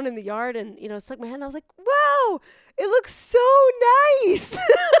stayed down in the yard and, stuck my head. And I was like, wow, it looks so nice.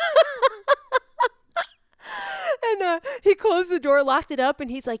 And he closed the door, locked it up,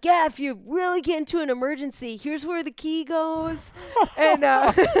 and he's like, yeah, if you really get into an emergency, here's where the key goes. And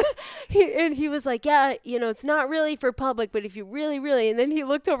he was like, yeah, it's not really for public, but if you really, really, and then he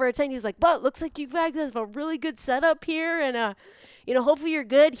looked over at Ted, and he was like, but looks like you guys have a really good setup here, and hopefully you're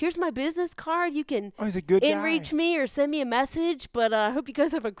good. Here's my business card. You can he's a good reach guy. me or send me a message, but I hope you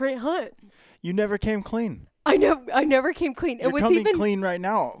guys have a great hunt. You never came clean. I never came clean. You're coming clean right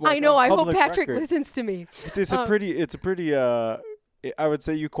now. I know. I hope Patrick listens to me. It's a pretty. I would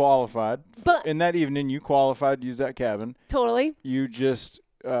say you qualified. But in that evening, you qualified to use that cabin. Totally. You just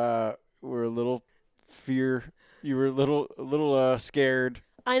were a little You were a little scared.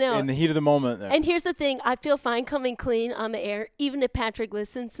 I know. In the heat of the moment there. And here's the thing. I feel fine coming clean on the air, even if Patrick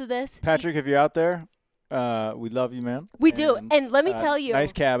listens to this. Patrick, if you're out there, we love you, man. We do. And let me tell you.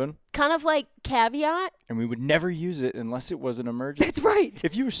 Nice cabin. Kind of like caveat. And we would never use it unless it was an emergency. That's right.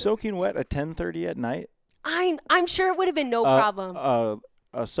 If you were soaking wet at 10:30 at night. I'm sure it would have been no problem.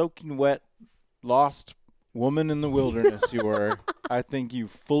 A soaking wet, lost woman in the wilderness you were. I think you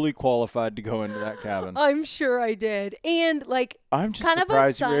fully qualified to go into that cabin. I'm sure I did. And I'm just kind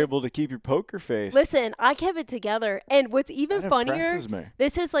surprised you were able to keep your poker face. Listen, I kept it together. And what's even funnier, me.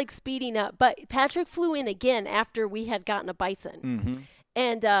 This is speeding up, but Patrick flew in again after we had gotten a bison. Mm-hmm.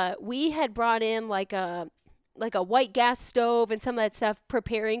 And we had brought in a white gas stove and some of that stuff,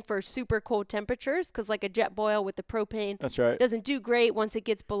 preparing for super cold temperatures, because a jet boil with the propane, that's right, doesn't do great once it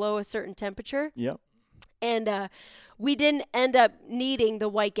gets below a certain temperature. Yep. And we didn't end up needing the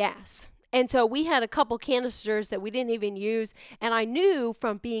white gas. And so we had a couple canisters that we didn't even use. And I knew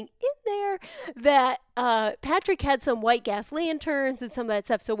from being in there that Patrick had some white gas lanterns and some of that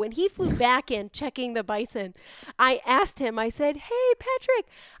stuff. So when he flew back in checking the bison, I asked him, I said, hey, Patrick,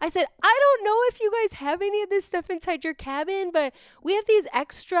 I said, I don't know if you guys have any of this stuff inside your cabin, but we have these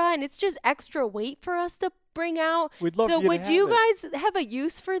extra, and it's just extra weight for us to bring out. We'd love so you would to you have guys have a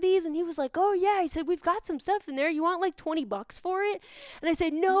use for these? And he was like, oh yeah. He said, we've got some stuff in there. You want $20 for it? And I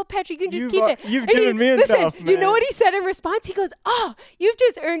said, no, Patrick, you can just keep it. You've given me enough, man. You know what he said in response? He goes, oh, you've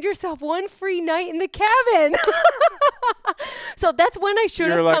just earned yourself one free night in the cabin. So that's when I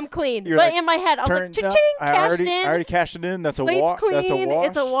should have come clean. But in my head, I was like, cha-ching, cashed in. I already cashed it in. That's a wash. That's a wash.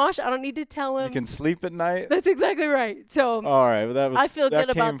 It's a wash. I don't need to tell him. You can sleep at night. That's exactly right. So all right, well, I feel good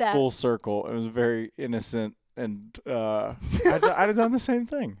about that. That came full circle. It was very innocent. And I'd have done the same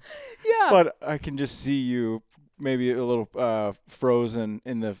thing. Yeah. But I can just see you maybe a little frozen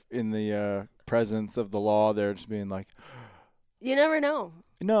in the presence of the law there, just being like. You never know.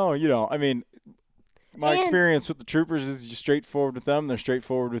 No, you don't. I mean, my experience with the troopers is you're straightforward with them. They're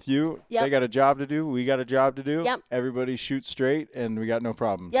straightforward with you. Yep. They got a job to do. We got a job to do. Yep. Everybody shoots straight, and we got no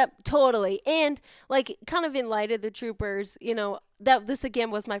problem. Yep, totally. And kind of in light of the troopers, that this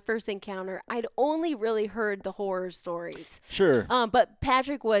again was my first encounter. I'd only really heard the horror stories. Sure. But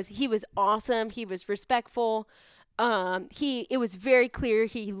Patrick was awesome. He was respectful. It was very clear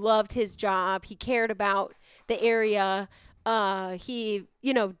he loved his job. He cared about the area. It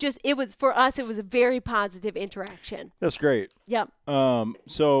was, for us, it was a very positive interaction. That's great. Yep.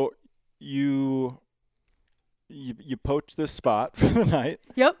 So you poach this spot for the night.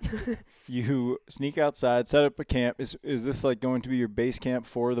 Yep. You sneak outside, set up a camp. Is this going to be your base camp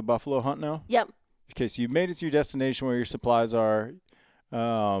for the buffalo hunt now? Yep. Okay, so you've made it to your destination where your supplies are,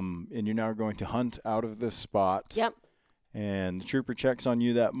 and you're now going to hunt out of this spot. Yep. And the trooper checks on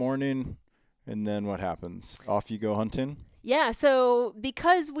you that morning, and then what happens? Off you go hunting? Yeah, so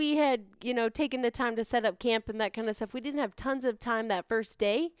because we had, taken the time to set up camp and that kind of stuff, we didn't have tons of time that first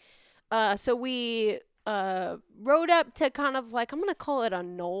day. So we rode up to kind of I'm going to call it a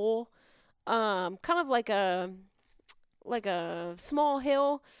knoll, kind of like a small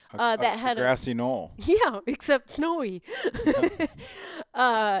hill that had a grassy knoll. Yeah, except snowy.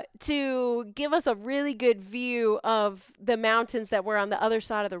 To give us a really good view of the mountains that were on the other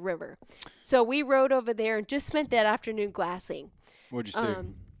side of the river. So we rode over there and just spent that afternoon glassing. What'd you see?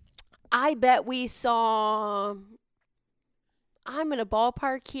 I bet we saw, I'm in a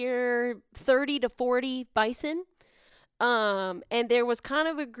ballpark here, 30 to 40 bison. And there was kind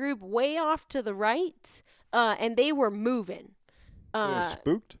of a group way off to the right, and they were moving.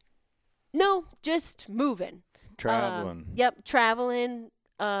 Spooked? No, just moving. Traveling. Yep, traveling.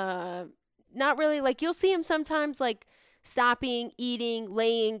 Not really. You'll see them sometimes, stopping, eating,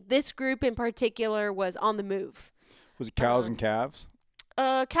 laying. This group in particular was on the move. Was it cows and calves?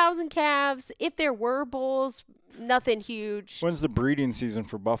 Cows and calves. If there were bulls, nothing huge. When's the breeding season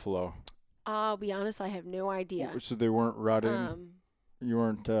for buffalo? I'll be honest, I have no idea. So they weren't rutting? You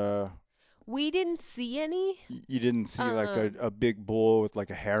weren't... We didn't see any. You didn't see like a big bull with like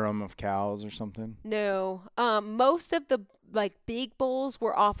a harem of cows or something? No. Most of the like big bulls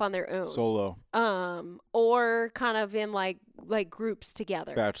were off on their own. Solo. Or kind of in like groups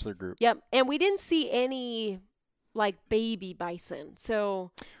together. Bachelor group. Yep. And we didn't see any like baby bison.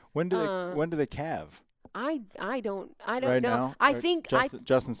 So when do they calve? I don't right know. Now? I think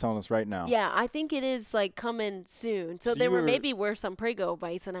Justin's telling us right now. Yeah, I think it is like coming soon. So there were some prego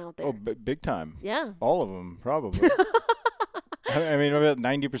bison out there. Oh, big time. Yeah. All of them probably. I mean, about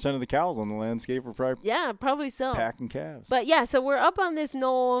 90% of the cows on the landscape were probably so. Packing calves. But yeah, so we're up on this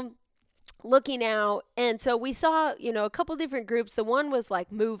knoll looking out, and so we saw, a couple different groups. The one was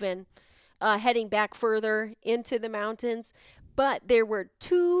like moving, heading back further into the mountains, but there were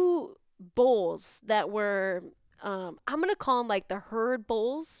two bulls that were I'm gonna call them like the herd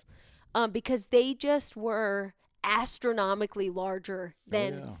bulls, because they just were astronomically larger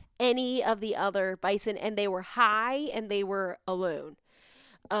than any of the other bison, and they were high and they were alone.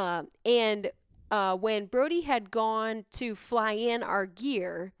 When Brody had gone to fly in our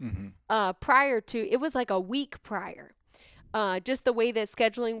gear, prior to, it was like a week prior, just the way that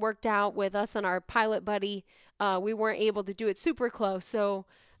scheduling worked out with us and our pilot buddy, we weren't able to do it super close. So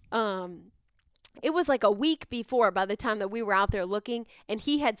it was like a week before by the time that we were out there looking, and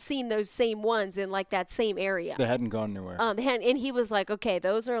he had seen those same ones in like that same area. They hadn't gone anywhere. And he was like, okay,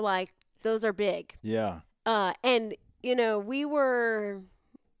 those are big. Yeah. And we were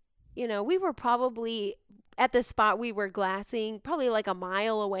probably at the spot we were glassing probably like a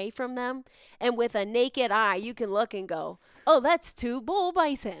mile away from them, and with a naked eye you can look and go, oh, that's two bull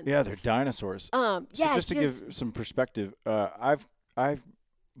bison. Yeah, they're dinosaurs. So just to give some perspective, I've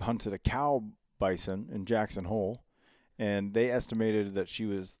hunted a cow bison in Jackson Hole, and they estimated that she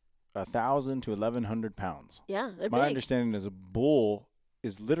was 1,000 to 1,100 pounds. Yeah, they're My big. understanding is a bull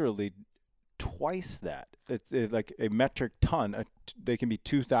is literally twice that. It's like a metric ton. They can be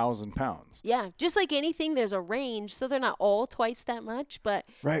 2,000 pounds. Yeah, just like anything, there's a range, so they're not all twice that much, but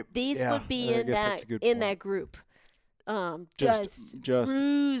these would be in that group. Just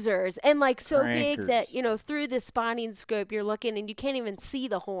bruisers, and like so big that through the spotting scope you're looking and you can't even see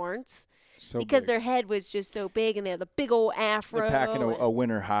the horns. Because their head was just so big, and they had the big old afro. They're packing a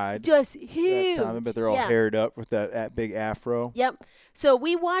winter hide. Just huge. That time, but they're all haired up with that big afro. Yep. So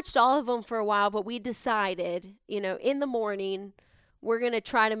we watched all of them for a while, but we decided, in the morning, we're going to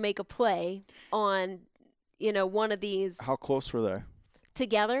try to make a play on, one of these. How close were they?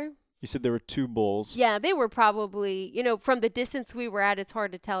 Together? You said there were two bulls. Yeah, they were probably, from the distance we were at, it's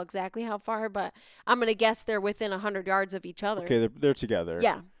hard to tell exactly how far, but I'm going to guess they're within 100 yards of each other. Okay, they're together.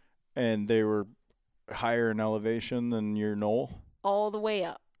 Yeah. And they were higher in elevation than your knoll? All the way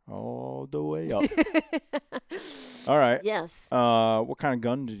up. All the way up. All right. Yes. What kind of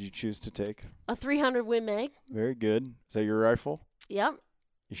gun did you choose to take? A 300 Win Mag. Very good. Is that your rifle? Yep.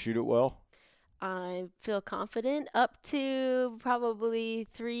 You shoot it well? I feel confident up to probably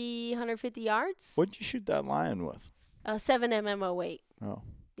 350 yards. What did you shoot that lion with? A 7mm 08. Oh.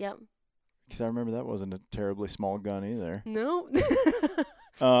 Yep. Because I remember that wasn't a terribly small gun either. No.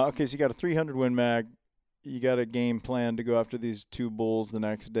 Okay, so you got a 300 Win Mag. You got a game plan to go after these two bulls the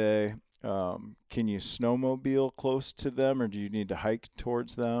next day. Can you snowmobile close to them, or do you need to hike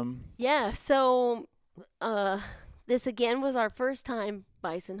towards them? Yeah, so this again was our first time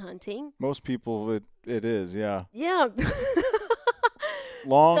bison hunting. Most people, it is, yeah. Yeah.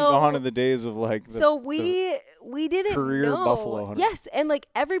 Long gone are the days of like we didn't career know. buffalo hunter. Yes, and like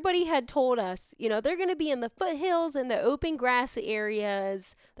everybody had told us, they're going to be in the foothills and the open grass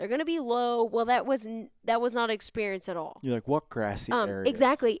areas. They're going to be low. Well, that was not experience at all. You're like, what grassy areas?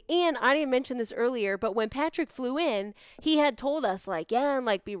 Exactly. And I didn't mention this earlier, but when Patrick flew in, he had told us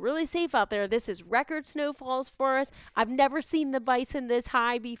be really safe out there. This is record snowfalls for us. I've never seen the bison this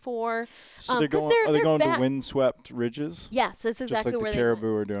high before. So are they going to windswept ridges? Yes, that's exactly where the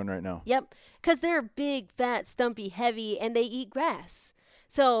caribou are doing right now. Yep. Because they're big, fat, stumpy, heavy, and they eat grass.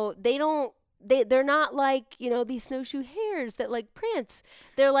 So they're not like, these snowshoe hares that like prance.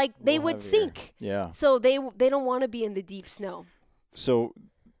 They're like, they would heavier. sink. Yeah. So they don't want to be in the deep snow. So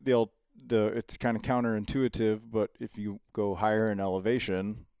it's kind of counterintuitive, but if you go higher in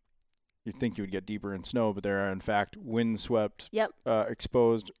elevation, you'd think you would get deeper in snow, but there are in fact windswept,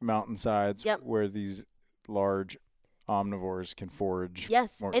 exposed mountainsides where these large omnivores can forage.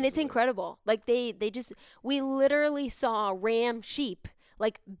 Yes, and it's incredible. Like we literally saw ram sheep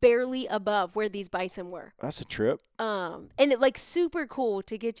like barely above where these bison were. That's a trip. And it like super cool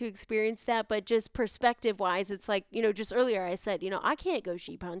to get to experience that, but just perspective wise, it's like, just earlier I said, I can't go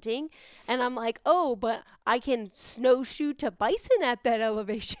sheep hunting. And I'm like, oh, but I can snowshoe to bison at that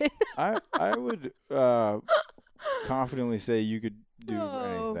elevation. I would confidently say you could do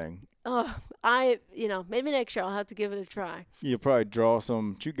anything. Maybe next year I'll have to give it a try. You'll probably draw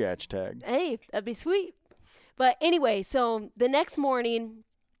some Chugach tag. Hey, that'd be sweet. But anyway, so the next morning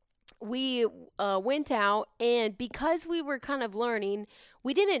we went out, and because we were kind of learning,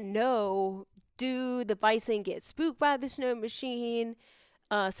 we didn't know, do the bison get spooked by the snow machine?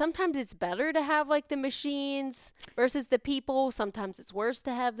 Sometimes it's better to have like the machines versus the people. Sometimes it's worse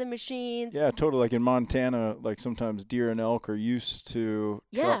to have the machines. Yeah, totally. Like in Montana, like sometimes deer and elk are used to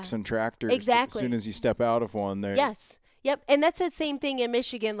trucks and tractors. Exactly. As soon as you step out of one, they're... Yes. Yep. And that's the same thing in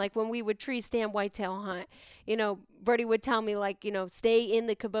Michigan. Like when we would tree stand whitetail hunt, Bertie would tell me like, stay in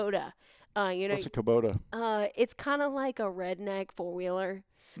the Kubota. What's a Kubota? It's kind of like a redneck four-wheeler.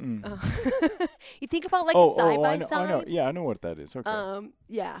 You think about like a side-by-side. I know. Yeah, I know what that is. Okay.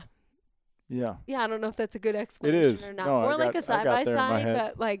 Yeah. Yeah. Yeah, I don't know if that's a good explanation It is. or not. No, or like a side-by-side,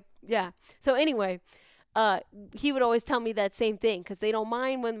 but like, yeah. So anyway, he would always tell me that same thing because they don't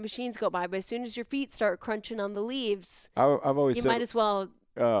mind when the machines go by, but as soon as your feet start crunching on the leaves, I've always you said, might as well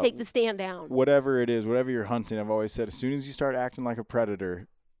take the stand down. Whatever it is, whatever you're hunting, I've always said, as soon as you start acting like a predator,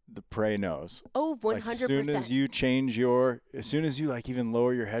 the prey knows. Oh, 100%. Like, as soon as you like even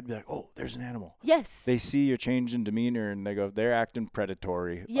lower your head, be like, oh, there's an animal. Yes. They see your change in demeanor and they go, they're acting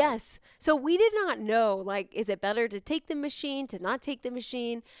predatory. Yes. So we did not know, like, is it better to take the machine, to not take the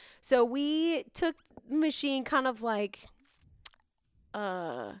machine? So we took the machine kind of like,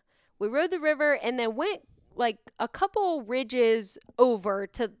 we rode the river and then went like a couple ridges over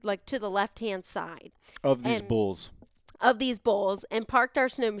to the left-hand side. Of these bulls. Of these bulls, and parked our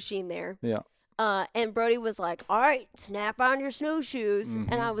snow machine there. Yeah. And Brody was like, all right, snap on your snowshoes.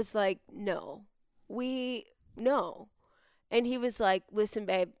 Mm-hmm. And I was like, no. And he was like, listen,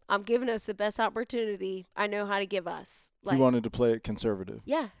 babe, I'm giving us the best opportunity I know how to give us. Like, he wanted to play it conservative.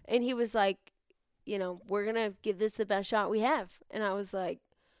 Yeah. And he was like, we're going to give this the best shot we have. And I was like,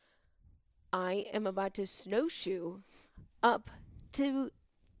 I am about to snowshoe up to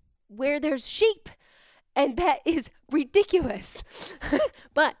where there's sheep. And that is ridiculous.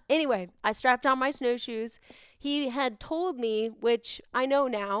 But anyway, I strapped on my snowshoes. He had told me, which I know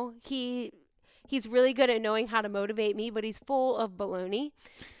now, he's really good at knowing how to motivate me, but he's full of baloney.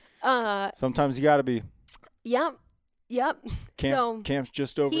 Sometimes you got to be. Yep. Camp's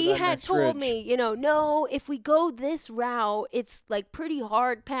just over that he had next told ridge. me, no, if we go this route, it's like pretty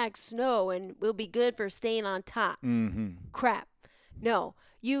hard packed snow and we'll be good for staying on top. Mm-hmm. Crap. No,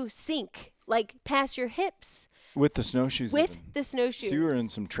 you sink like past your hips. With the snowshoes. The snowshoes. So you were in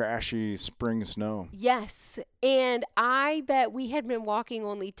some trashy spring snow. Yes. And I bet we had been walking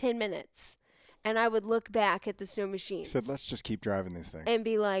only 10 minutes. And I would look back at the snow machines. He said, let's just keep driving these things. And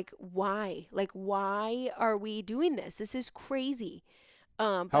be like, why? Like, why are we doing this? This is crazy.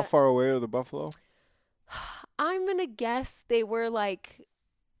 How far away are the buffalo? I'm going to guess they were like,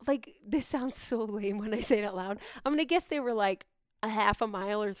 this sounds so lame when I say it out loud. I'm going to guess they were like a half a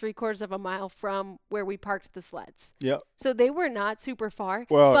mile or 3/4 of a mile from where we parked the sleds. Yep. So they were not super far.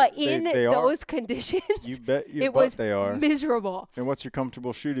 Well, but in they those conditions, you bet it was they are miserable. And what's your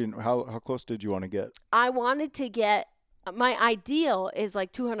comfortable shooting? How close did you want to get? I wanted to get, my ideal is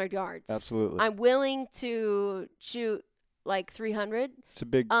like 200 yards. Absolutely. I'm willing to shoot like 300. It's a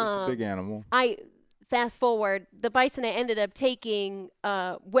big animal. Fast forward, the bison I ended up taking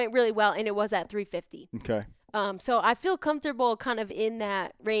went really well, and it was at 350. Okay. So I feel comfortable kind of in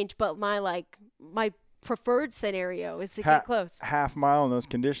that range, but my preferred scenario is to get close. Half mile in those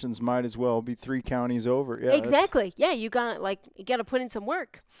conditions might as well be 3 counties over. Yeah, exactly. Yeah, you got to put in some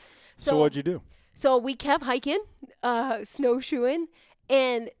work. So what'd you do? So we kept hiking, snowshoeing,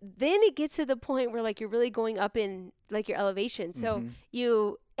 and then it gets to the point where like you're really going up in like your elevation. So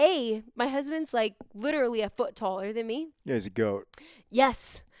my husband's like literally a foot taller than me. Yeah, he's a goat.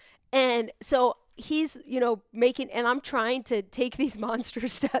 Yes. And so he's, making, and I'm trying to take these monster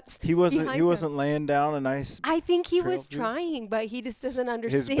steps. He wasn't laying down a nice. I think he was trying, but he just doesn't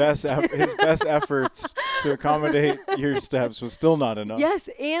understand. His best efforts to accommodate your steps was still not enough. Yes,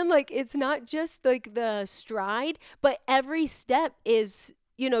 and like it's not just like the stride, but every step is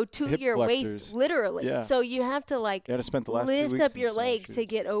to Hip your flexors. waist, literally. Yeah. So you have to like you had to spend the last 2 lift weeks up in your leg snowshoes. to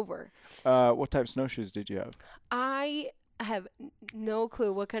get over. What type of snowshoes did you have? I have no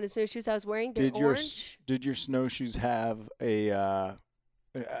clue what kind of snowshoes I was wearing. They're Did orange. your snowshoes have a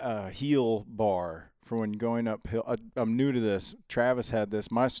heel bar for when going uphill. I'm new to this. Travis had this.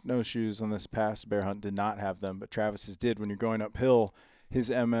 My snowshoes on this past bear hunt did not have them, but Travis's did. When you're going uphill, his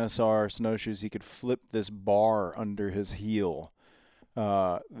MSR snowshoes, he could flip this bar under his heel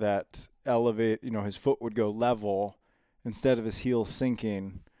that elevate, his foot would go level instead of his heel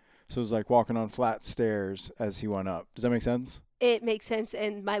sinking. So it was like walking on flat stairs as he went up. Does that make sense? It makes sense,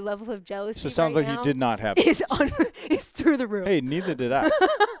 and my level of jealousy So it sounds right like now you did not have is those. through the roof. Hey, neither did I.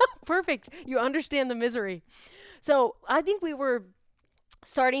 Perfect. You understand the misery. So I think we were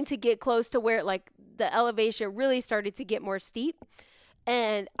starting to get close to where like the elevation really started to get more steep,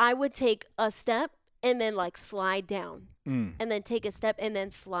 and I would take a step and then like slide down, and then take a step and then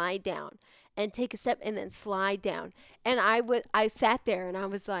slide down, and take a step and then slide down. And I sat there and I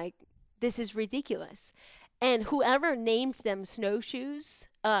was like, this is ridiculous. And whoever named them snowshoes,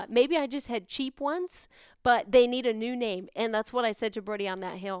 maybe I just had cheap ones, but they need a new name. And that's what I said to Brody on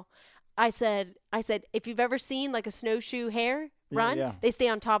that hill. I said, if you've ever seen like a snowshoe hare run, they stay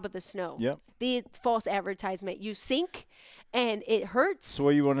on top of the snow. Yep. The false advertisement. You sink and it hurts. So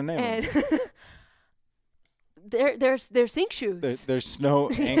what do you want to name them? They're sink shoes. They're snow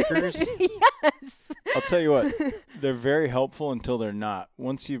anchors. Yes. I'll tell you what, they're very helpful until they're not.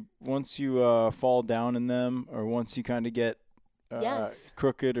 Once you fall down in them, or once you kind of get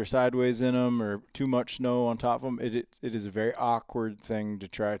crooked or sideways in them, or too much snow on top of them, it is a very awkward thing to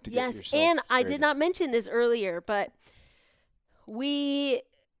try to get yourself and straight. I did not mention this earlier, but we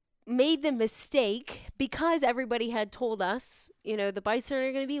made the mistake because everybody had told us, the bison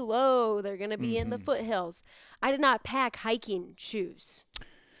are going to be low, they're going to be in the foothills. I did not pack hiking shoes.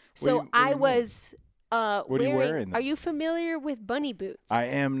 So I was what are you wearing? Are you familiar with bunny boots? I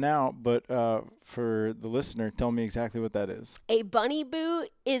am now, but for the listener, tell me exactly what that is. A bunny boot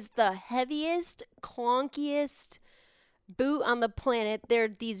is the heaviest, clunkiest boot on the planet. They're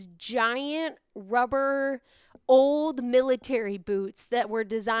these giant rubber old military boots that were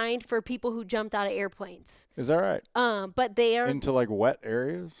designed for people who jumped out of airplanes. Is that right? But they are into like wet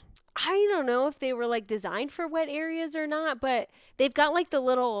areas? I don't know if they were like designed for wet areas or not, but they've got like the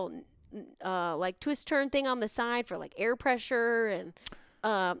little like twist turn thing on the side for like air pressure and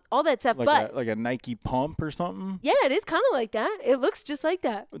all that stuff. Like a Nike pump or something? Yeah, it is kind of like that. It looks just like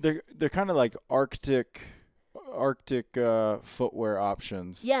that. They're kind of like Arctic footwear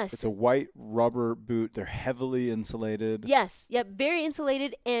options. Yes. It's a white rubber boot. They're heavily insulated. Yes. Yep. Very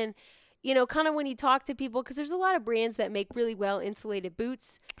insulated. And, kind of when you talk to people, because there's a lot of brands that make really well insulated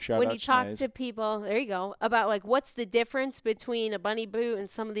boots. When you talk to people, there you go, about like what's the difference between a bunny boot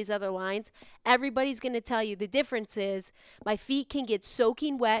and some of these other lines, everybody's going to tell you the difference is my feet can get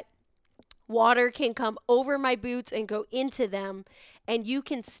soaking wet. Water can come over my boots and go into them, and you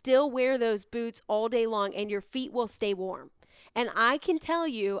can still wear those boots all day long and your feet will stay warm. And I can tell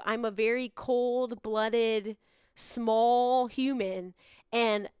you, I'm a very cold-blooded, small human,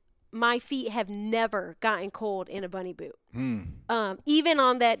 and my feet have never gotten cold in a bunny boot. Even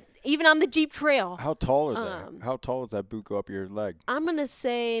on the Jeep Trail. How tall are they? How tall does that boot go up your leg? I'm going to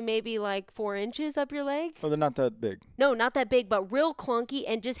say maybe like 4 inches up your leg. Oh, they're not that big. No, not that big, but real clunky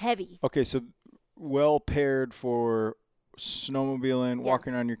and just heavy. Okay, so well paired for snowmobiling,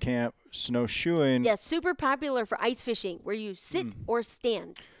 walking around your camp, snowshoeing. Yes, super popular for ice fishing where you sit or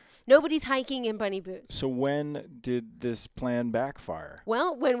stand. Nobody's hiking in bunny boots. So when did this plan backfire?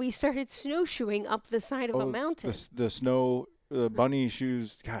 Well, when we started snowshoeing up the side of a mountain. The bunny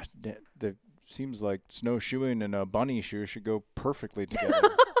shoes, gosh, that seems like snowshoeing and a bunny shoe should go perfectly together.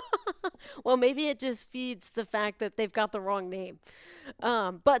 Well, maybe it just feeds the fact that they've got the wrong name.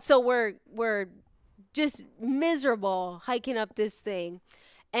 But so we're just miserable hiking up this thing.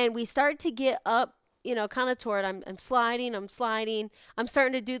 And we start to get up, kind of toward, I'm sliding. I'm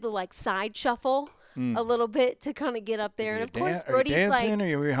starting to do the like side shuffle a little bit to kind of get up there. And of course, Brody's like, are you dancing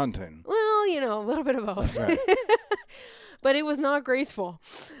or are you hunting? Well, a little bit of both. That's right. But it was not graceful.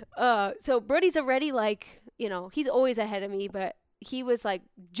 So Brody's already like, he's always ahead of me, but he was like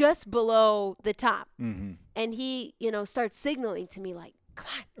just below the top. Mm-hmm. And he, starts signaling to me like, come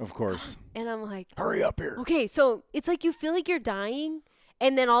on. Of course. And I'm like, hurry up here. Okay. So it's like you feel like you're dying.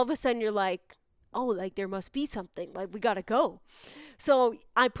 And then all of a sudden you're like, oh, like there must be something. Like we got to go. So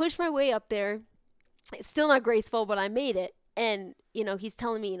I pushed my way up there. It's still not graceful, but I made it. And, he's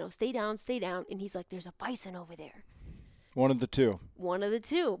telling me, stay down. And he's like, there's a bison over there. One of the two.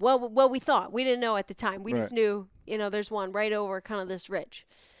 Well, we thought. We didn't know at the time. We just knew, there's one right over kind of this ridge.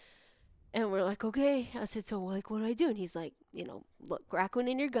 And we're like, okay. I said, so like, what do I do? And he's like, look, crack one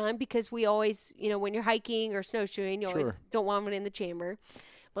in your gun because we always, when you're hiking or snowshoeing, you always don't want one in the chamber.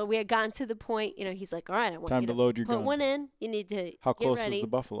 But we had gotten to the point, he's like, all right, I want Time you to load your put gun. one in. You need to How get close ready. is the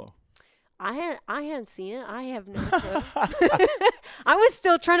buffalo? I hadn't seen it. I have no clue. I was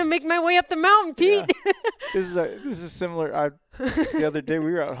still trying to make my way up the mountain, Pete. Yeah. This is similar. The other day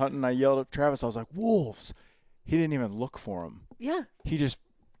we were out hunting. I yelled at Travis. I was like, wolves. He didn't even look for him. Yeah. He just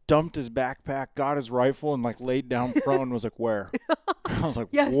dumped his backpack, got his rifle, and like laid down prone and was like, where? I was like,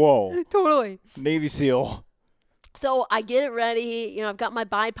 yes, whoa. Totally. Navy SEAL. So I get it ready. I've got my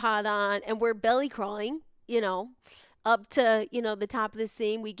bipod on, and we're belly crawling, up to, the top of this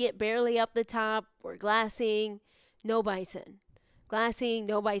thing. We get barely up the top. We're glassing. No bison. Glassing,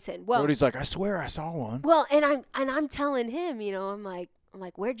 no bison. Well, Brody's like, I swear I saw one. Well, and I'm telling him, I'm like,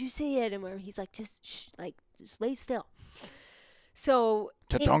 where'd you see it? And he's like, just lay still. So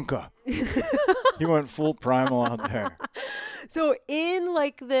Tatanka. He went full primal out there. So in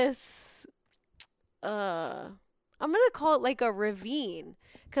like this, I'm gonna call it like a ravine,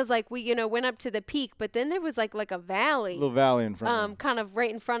 because like we went up to the peak, but then there was like a valley, A little valley in front. kind of right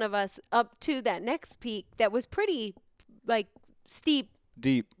in front of us, up to that next peak that was pretty like steep,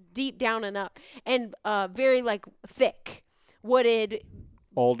 deep down and up, and very like thick, wooded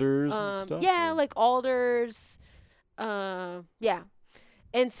alders and stuff. Yeah, like alders. Yeah,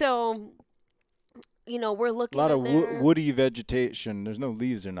 and so we're looking a lot of there. woody vegetation. There's no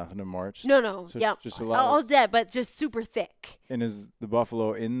leaves or nothing in March. No. So Yeah, just a lot all of, dead, but just super thick. And is the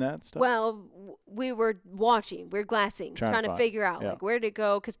buffalo in that stuff? Well, we were watching. We're glassing, trying to figure out like where to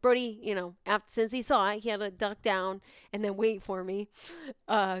go. Because Brody, since he saw it, he had to duck down and then wait for me.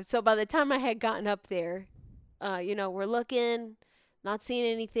 So by the time I had gotten up there, we're looking, not seeing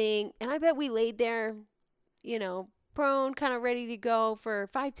anything, and I bet we laid there, prone, kind of ready to go for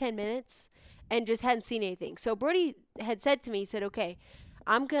 5-10 minutes, and just hadn't seen anything. So Brody had said to me, he said, okay,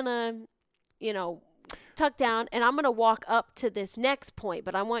 I'm gonna, tuck down, and I'm gonna walk up to this next point,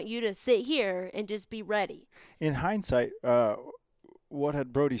 but I want you to sit here and just be ready. In hindsight, what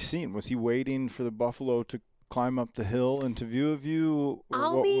had Brody seen? Was he waiting for the buffalo to climb up the hill into view of you?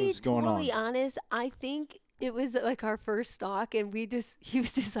 Or what was going on? I'll be totally honest. I think it was like our first stalk, and he was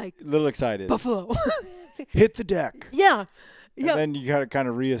just like, a little excited. Buffalo. Hit the deck. Yeah. And then you got to kind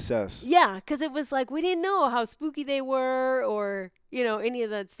of reassess. Yeah, because it was like we didn't know how spooky they were or, any of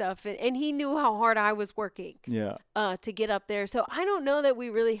that stuff. And he knew how hard I was working to get up there. So I don't know that we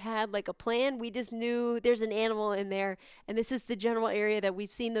really had like a plan. We just knew there's an animal in there. And this is the general area that we've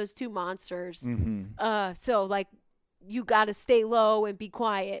seen those two monsters. Mm-hmm. So like you got to stay low and be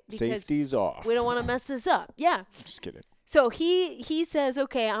quiet. Because safety's off. We don't want to mess this up. Yeah. Just kidding. So he says,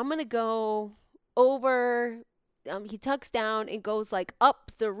 okay, I'm going to go over. He tucks down and goes like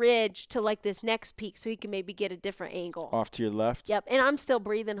up the ridge to like this next peak so he can maybe get a different angle. Off to your left? Yep. And I'm still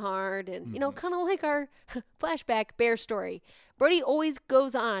breathing hard and, kind of like our flashback bear story. Brody always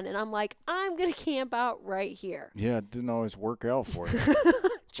goes on and I'm like, I'm going to camp out right here. Yeah, it didn't always work out for you.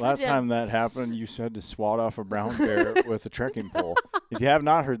 Last time that happened, you had to swat off a brown bear with a trekking pole. If you have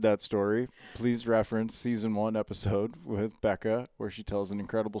not heard that story, please reference season 1 episode with Becca, where she tells an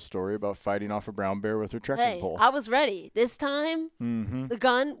incredible story about fighting off a brown bear with her trekking pole. I was ready. This time, the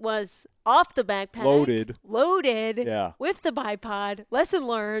gun was off the backpack. Loaded. Yeah. With the bipod. Lesson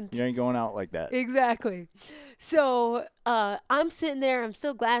learned. You ain't going out like that. Exactly. So I'm sitting there. I'm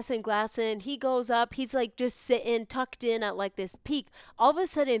still glassing. He goes up. He's like just sitting tucked in at like this peak. All of a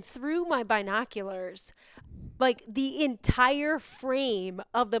sudden, through my binoculars, like the entire frame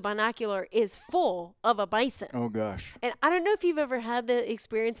of the binocular is full of a bison. Oh gosh. And I don't know if you've ever had the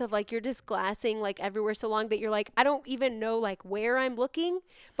experience of like you're just glassing like everywhere so long that you're like, I don't even know like where I'm looking,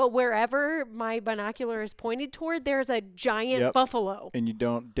 but wherever my binocular is pointed toward, there's a giant buffalo. And you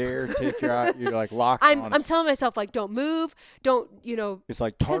don't dare take your eye. You're like locked on it. I'm telling myself like, don't move, don't. It's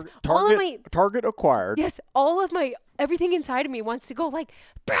like target acquired. Yes, all of my everything inside of me wants to go like,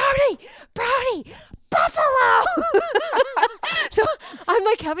 Brody, buffalo. So I'm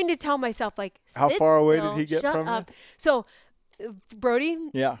like having to tell myself like, how far away still, did he get from you? So Brody,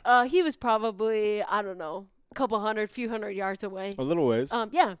 he was probably, I don't know, a few hundred yards away. A little ways.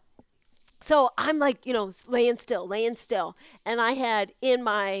 Yeah. So I'm like, laying still. And I had in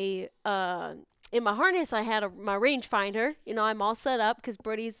my harness, I had my rangefinder. I'm all set up because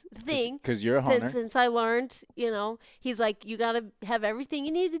Brody's thing. Because you're a hunter. Since I learned, he's like, you got to have everything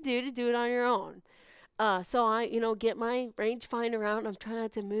you need to do it on your own. So I, get my rangefinder out and I'm trying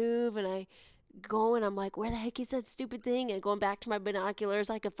not to move and I go and I'm like, where the heck is that stupid thing? And going back to my binoculars,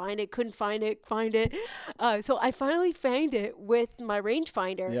 I could find it, couldn't find it. So I finally found it with my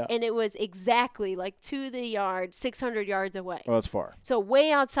rangefinder and it was exactly like to the yard, 600 yards away. Oh, that's far. So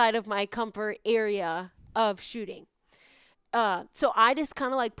way outside of my comfort area of shooting. So I just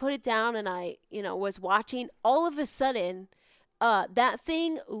kind of like put it down and I, was watching. All of a sudden, that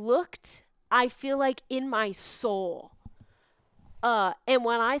thing looked I feel like in my soul. And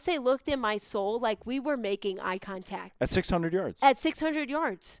when I say looked in my soul, like we were making eye contact. At 600 yards? At 600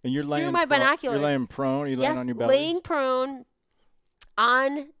 yards. And you're laying through my binoculars. You're laying prone? You're laying on your belly? Laying prone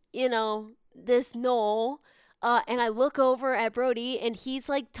on, this knoll. And I look over at Brody, and he's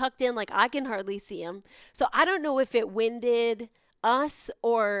like tucked in, like I can hardly see him. So I don't know if it winded us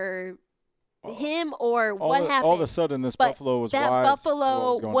or him or what happened. All of a sudden, this buffalo was wise. That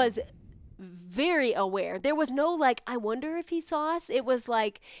buffalo was on. very aware. There was no like, I wonder if he saw us. It was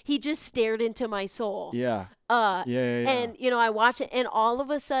like he just stared into my soul. Yeah. Yeah. And I watch it, and all of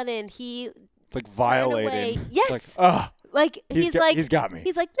a sudden it's like violating. Yes. Like, he's got me.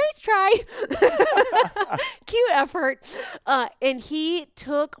 He's like, nice try. Cute effort. And he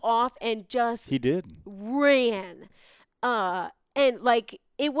took off and just he did ran. And like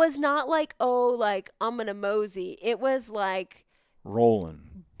it was not like, oh, like I'm gonna mosey. It was like rolling.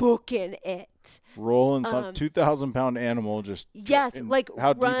 Booking it. Rolling 2,000-pound animal just like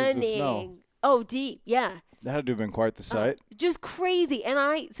how running. Deep is the snow? Oh, deep, yeah. That had to have been quite the sight. Just crazy.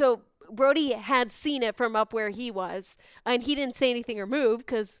 And so Brody had seen it from up where he was, and he didn't say anything or move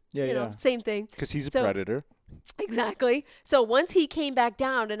because same thing. Because he's a predator. Exactly. So once he came back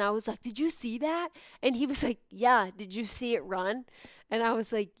down, and I was like, "Did you see that?" And he was like, "Yeah." Did you see it run? And I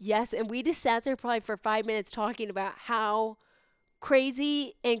was like, "Yes." And we just sat there probably for 5 minutes talking about how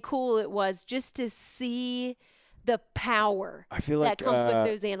crazy and cool it was just to see the power I feel like that comes with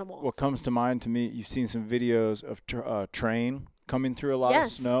those animals. What comes to mind to me, you've seen some videos of train coming through a lot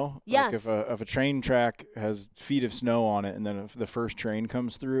of snow. Yes. Like if a train track has feet of snow on it, and then if the first train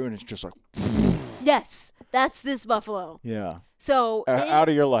comes through, and it's just like. Yes, that's this buffalo. Yeah. So out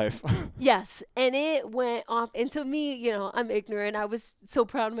of your life. Yes, and it went off. And to me, I'm ignorant. I was so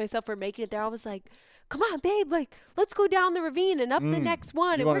proud of myself for making it there. I was like, come on, babe, like, let's go down the ravine and up the next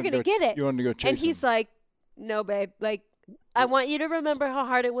one, and we're going to get it. You wanted to go chase And he's like, no, babe, like, I want you to remember how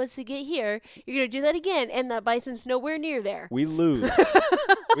hard it was to get here. You're going to do that again, and that bison's nowhere near there. We lose.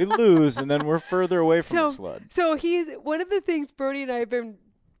 We lose, and then we're further away from the sled. So he's one of the things Brody and I have been,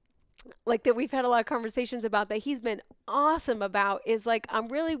 like, that we've had a lot of conversations about that he's been awesome about is, like, I'm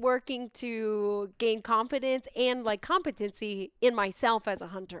really working to gain confidence and, like, competency in myself as a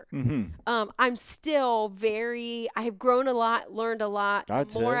hunter. Mm-hmm. I'm still I have grown a lot, learned a lot. The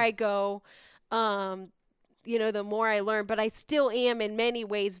more I go, the more I learn, but I still am in many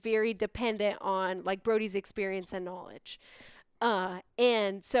ways very dependent on, like, Brody's experience and knowledge.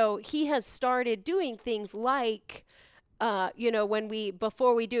 And so he has started doing things like,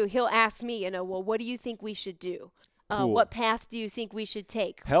 before we do, he'll ask me, well, what do you think we should do? Cool. What path do you think we should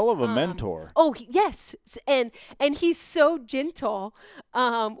take? Hell of a mentor. Oh, yes. And he's so gentle.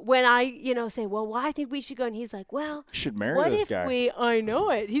 When I, say, well, I think we should go. And he's like, well, you should marry this guy. I know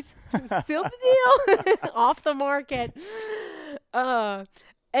it. He's sealed the deal. Off the market.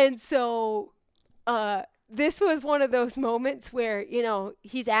 And so, this was one of those moments where,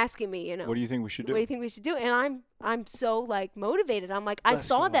 he's asking me, what do you think we should do? What do you think we should do? And I'm so, like, motivated. I'm like, I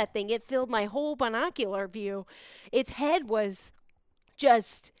saw that thing. It filled my whole binocular view. Its head was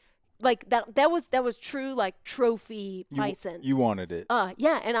just like that was true, like, trophy bison. You wanted it.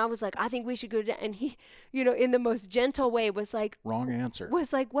 Yeah. And I was like, I think we should go down. And he, in the most gentle way was like, wrong answer.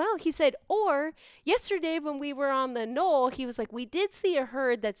 Was like, well, he said, or yesterday when we were on the knoll, he was like, we did see a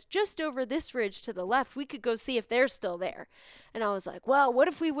herd that's just over this ridge to the left. We could go see if they're still there. And I was like, well, what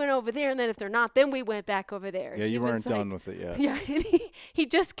if we went over there? And then if they're not, then we went back over there. Yeah, you weren't done with it yet. Yeah. And he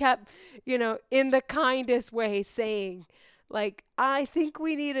just kept, in the kindest way saying, like, I think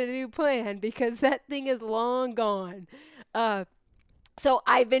we need a new plan because that thing is long gone. So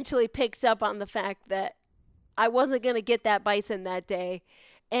I eventually picked up on the fact that I wasn't going to get that bison that day.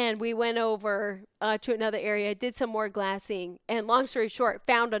 And we went over to another area, did some more glassing, and long story short,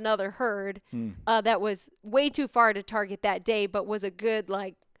 found another herd that was way too far to target that day, but was a good,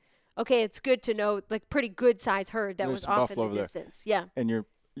 like, okay, it's good to know, like, pretty good size herd that was off in the distance. Yeah. And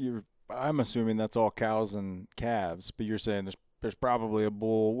you're I'm assuming that's all cows and calves, but you're saying there's probably a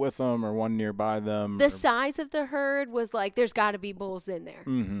bull with them or one nearby them. The size of the herd was like, there's got to be bulls in there.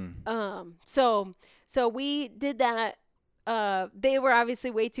 Mm-hmm. So we did that. They were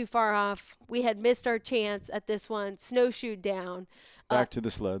obviously way too far off. We had missed our chance at this one. Snowshoed down. Back to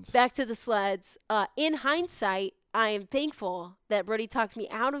the sleds. In hindsight, I am thankful that Brody talked me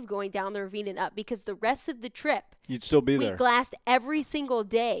out of going down the ravine and up because the rest of the trip, you'd still be there. We glassed every single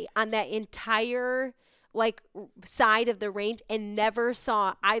day on that entire, like, side of the range and never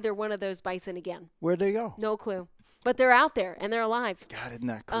saw either one of those bison again. Where'd they go? No clue. But they're out there and they're alive. God, isn't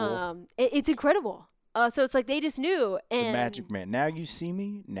that cool? It's incredible. So it's like they just knew. And the magic man. Now you see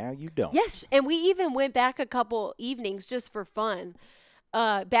me, now you don't. Yes, and we even went back a couple evenings just for fun,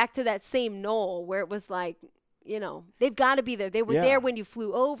 back to that same knoll where it was like, they've got to be there. They were there when you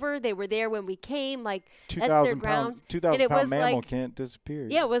flew over. They were there when we came. Like, that's their grounds. 2,000-pound mammal can't disappear.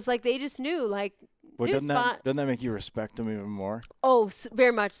 Yeah, it was like they just knew. Like, doesn't that make you respect them even more? Oh,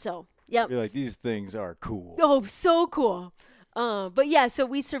 very much so. Yep. Be like, these things are cool. Oh, so cool. But yeah, so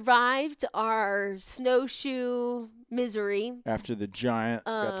we survived our snowshoe misery. After the giant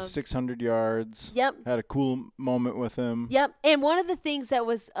got to 600 yards. Yep. Had a cool moment with him. Yep. And one of the things that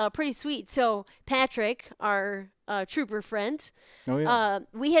was pretty sweet. So Patrick, our trooper friend,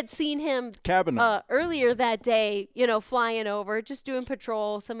 we had seen him earlier that day, flying over, just doing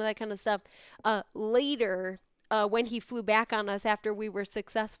patrol, some of that kind of stuff. Later, when he flew back on us after we were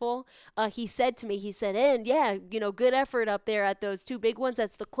successful, he said to me, and yeah, good effort up there at those 2 big ones.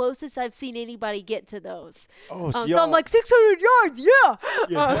 That's the closest I've seen anybody get to those. Oh, so I'm like, 600 yards,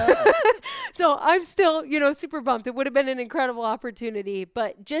 yeah. So I'm still, super bummed. It would have been an incredible opportunity,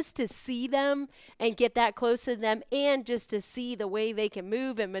 but just to see them and get that close to them and just to see the way they can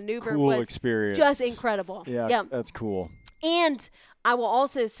move and maneuver was experience. Just incredible. Yeah, that's cool. And I will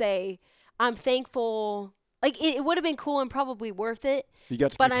also say I'm thankful. Like, it would have been cool and probably worth it.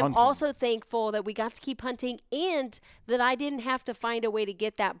 But I'm also thankful that we got to keep hunting and that I didn't have to find a way to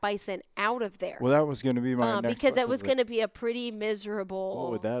get that bison out of there. Well, that was going to be my next because that was going to be a pretty miserable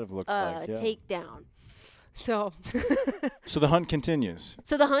what would that have looked like? Yeah. Takedown. So So the hunt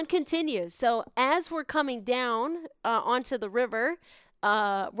continues. So as we're coming down onto the river,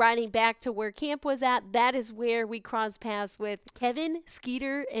 riding back to where camp was at, that is where we crossed paths with Kevin,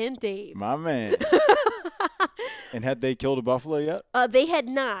 Skeeter, and Dave. My man. And had they killed a buffalo yet? They had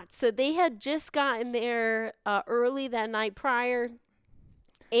not. So they had just gotten there early that night prior.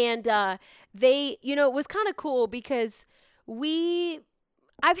 And they, it was kind of cool because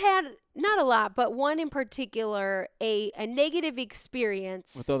I've had, not a lot, but one in particular, a negative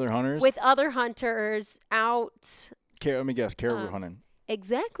experience. With other hunters? With other hunters out. Let me guess, caribou hunting.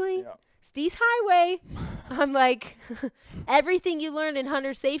 Exactly. Yeah. Steve's Highway. I'm like, everything you learn in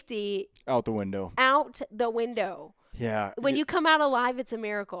hunter safety. Out the window. Yeah. When you come out alive, it's a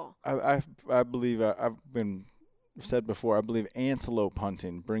miracle. I believe, I've been said before, I believe antelope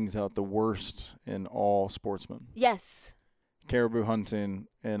hunting brings out the worst in all sportsmen. Yes. Caribou hunting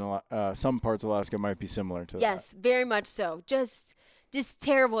in some parts of Alaska might be similar to that. Yes, very much so. Just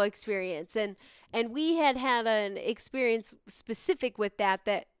terrible experience. And we had an experience specific with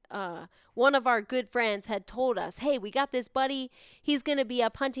that one of our good friends had told us, hey, we got this buddy. He's going to be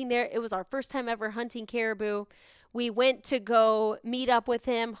up hunting there. It was our first time ever hunting caribou. We went to go meet up with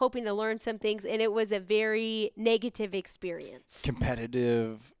him, hoping to learn some things, and it was a very negative experience.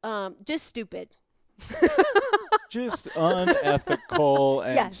 Competitive. Just stupid. Just unethical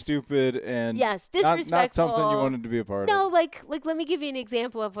and stupid and disrespectful. Not something you wanted to be a part of. No, like let me give you an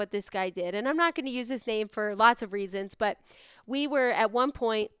example of what this guy did. And I'm not going to use his name for lots of reasons, but we were at one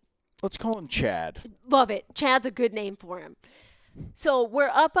point. Let's call him Chad. Love it. Chad's a good name for him. So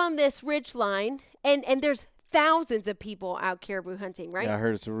we're up on this ridge line, and there's thousands of people out caribou hunting, right? Yeah, I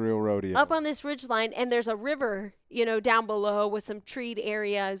heard it's a real rodeo. Up on this ridge line, and there's a river, down below with some treed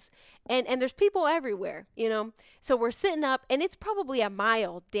areas, and there's people everywhere, So we're sitting up, and it's probably a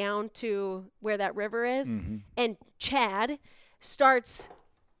mile down to where that river is, and Chad starts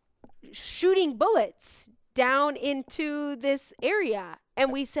shooting bullets down into this area. And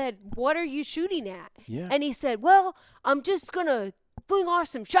we said, what are you shooting at? Yeah. And he said, well, I'm just going to fling off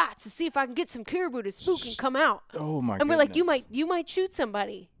some shots to see if I can get some caribou to spook and come out. Oh my! And we're like, you might shoot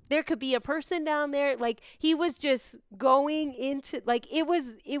somebody. There could be a person down there. Like, he was just going into, like, it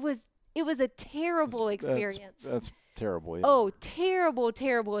was a terrible experience. That's terrible. Yeah. Oh,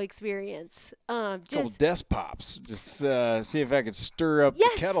 terrible experience. Just desk pops. Just see if I could stir up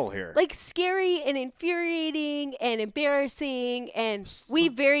the kettle here. Like, scary and infuriating and embarrassing. And we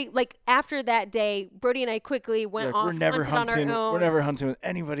after that day, Brody and I quickly went off, hunted on our own. We're never hunting with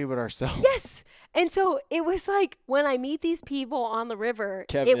anybody but ourselves. Yes. And so it was like, when I meet these people on the river,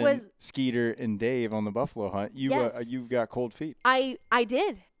 Kevin, it was Skeeter, and Dave on the buffalo hunt. You've got cold feet. I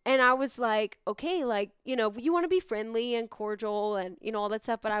did. And I was like, okay, you want to be friendly and cordial and, all that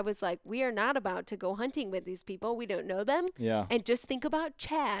stuff. But I was like, we are not about to go hunting with these people. We don't know them. Yeah. And just think about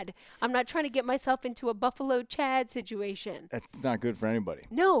Chad. I'm not trying to get myself into a Buffalo Chad situation. That's not good for anybody.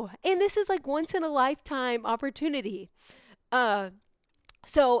 No. And this is like once in a lifetime opportunity.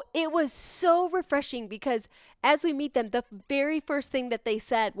 So it was so refreshing because as we meet them, the very first thing that they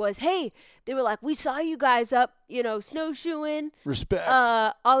said was, hey, they were like, we saw you guys up, snowshoeing. Respect.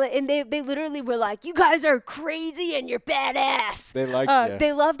 And they literally were like, you guys are crazy and you're badass. They liked it.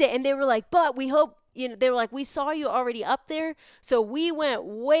 They loved it. And they were like, but we hope, they were like, we saw you already up there. So we went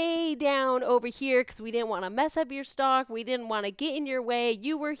way down over here because we didn't want to mess up your stock. We didn't want to get in your way.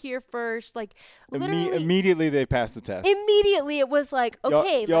 You were here first. Like, literally. Immediately they passed the test. Immediately it was like,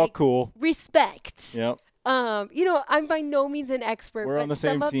 okay. Y'all like, cool. Respect. Yep. I'm by no means an expert, We're on the but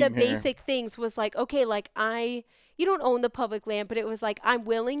some same of team the here. basic things was like, okay, like you don't own the public land, but it was like, I'm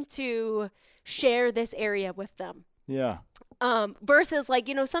willing to share this area with them. Yeah. Versus like,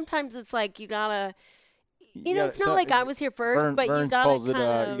 sometimes it's like you gotta, it's not like I was here first, but Burns you gotta calls it,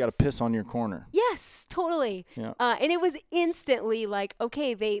 you gotta piss on your corner. Yes, totally. Yeah. And it was instantly like,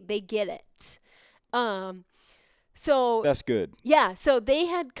 okay, they get it. So That's good. yeah, so they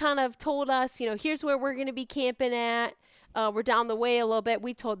had kind of told us, here's where we're gonna be camping at. We're down the way a little bit.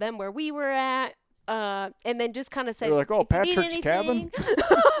 We told them where we were at, and then just kind of said, They're like, oh, if you need Patrick's cabin. anything-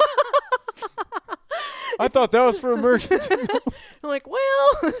 I thought that was for emergencies. I'm like,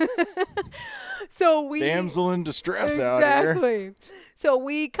 well, so we Damsel in distress out here. exactly. So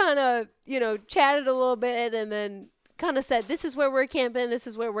we kind of, chatted a little bit and then kind of said, this is where we're camping. This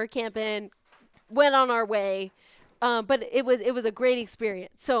is where we're camping. Went on our way. But it was a great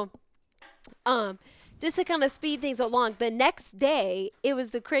experience. So, just to kind of speed things along, the next day, it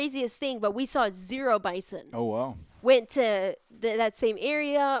was the craziest thing, but we saw 0 bison. Oh, wow. Went to that same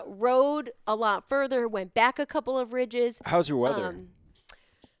area, rode a lot further, went back a couple of ridges. How's your weather?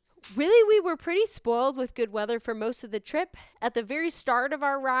 Really, we were pretty spoiled with good weather for most of the trip. At the very start of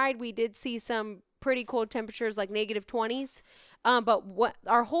our ride, we did see some pretty cold temperatures, like -20s. But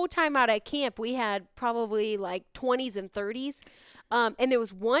our whole time out at camp, we had probably like 20s and 30s. And there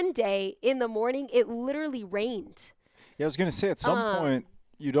was one day in the morning, it literally rained. Yeah, I was gonna say at some point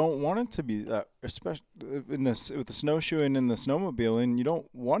you don't want it to be that, especially with the snowshoeing and the snowmobiling. You don't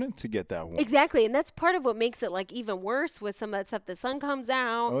want it to get that warm. Exactly, and that's part of what makes it like even worse with some of that stuff. The sun comes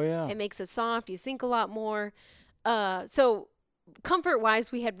out. Oh yeah. It makes it soft. You sink a lot more. So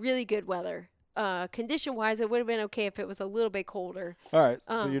comfort-wise, we had really good weather. Condition-wise, it would have been okay if it was a little bit colder. All right,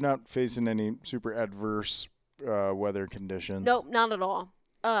 so you're not facing any super adverse weather conditions. Nope, not at all.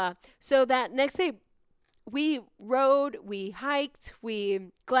 So that next day, we rode, we hiked,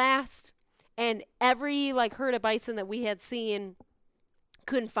 we glassed, and every herd of bison that we had seen,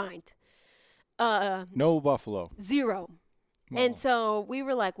 couldn't find. No buffalo. 0. Wow. And so we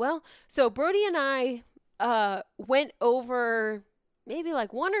were like, well, so Brody and I went over maybe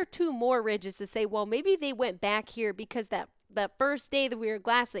 1 or 2 more ridges to say, well, maybe they went back here because that first day that we were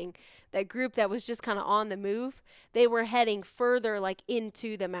glassing, that group that was just kind of on the move, they were heading further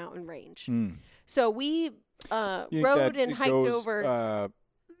into the mountain range. So we rode and hiked over.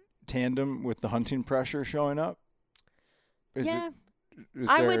 Tandem with the hunting pressure showing up? Is I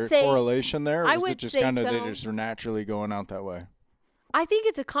there would say correlation there? Or I is would it just say kind of so. they just are naturally going out that way? I think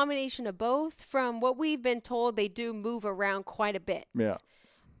it's a combination of both. From what we've been told, they do move around quite a bit. Yeah.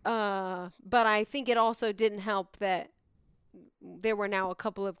 But I think it also didn't help that there were now a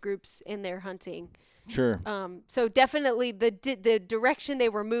couple of groups in there hunting. Sure. So definitely the direction they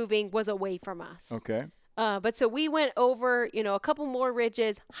were moving was away from us. Okay. But so we went over, a couple more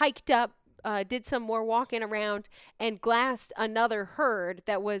ridges, hiked up, did some more walking around, and glassed another herd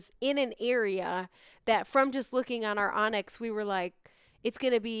that was in an area that from just looking on our Onyx, we were like, it's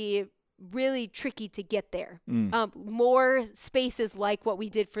going to be really tricky to get there. More spaces like what we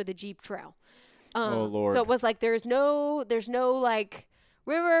did for the Jeep Trail. Oh, Lord. So it was like there's no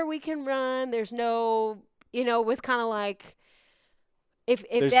river we can run. There's no, it was kind of like if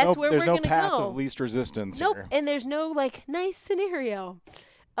that's where we're going to go. There's no path of least resistance Nope. here. And there's no nice scenario.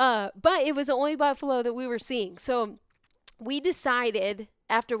 But it was the only buffalo that we were seeing. So we decided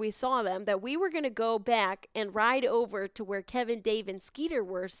after we saw them that we were going to go back and ride over to where Kevin, Dave, and Skeeter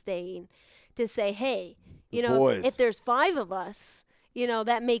were staying to say, hey, if there's 5 of us,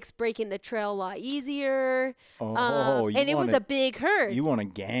 that makes breaking the trail a lot easier. And it was a big herd. You want to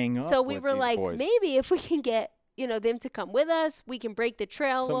gang up. So we with were these like, boys. maybe if we can get, them to come with us, we can break the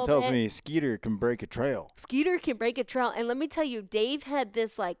trail a little bit. Something tells me Skeeter can break a trail. Skeeter can break a trail. And let me tell you, Dave had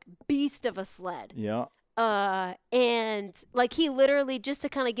this beast of a sled. Yeah. And he literally, just to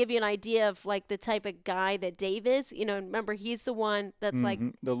kind of give you an idea of the type of guy that Dave is, remember he's the one that's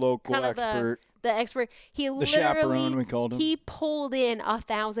the local kind of expert. the expert. He the chaperone, we called him. He pulled in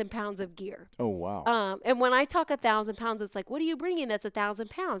 1,000 pounds of gear. Oh, wow. And when I talk 1,000 pounds, it's like, what are you bringing that's 1,000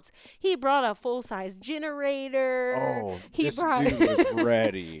 pounds? He brought a full-size generator. Oh, this dude was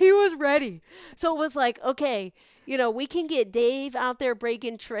ready. He was ready. So it was like, okay, we can get Dave out there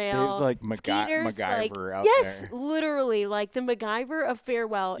breaking trail. Dave's like Skeeter's MacGyver out yes, there. Yes, literally, like the MacGyver of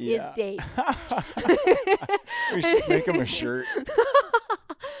Farewell is Dave. We should make him a shirt.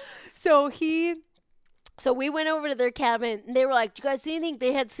 So we went over to their cabin, and they were like, "Do you guys see anything?"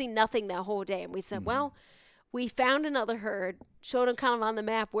 They had seen nothing that whole day, and we said, "Well, we found another herd." Showed them kind of on the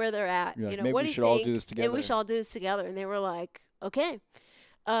map where they're at. Like, what do we you should think? all do this together. Maybe we should all do this together. And they were like, "Okay."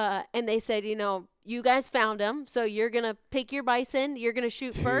 And they said, you guys found them, so you're gonna pick your bison. You're gonna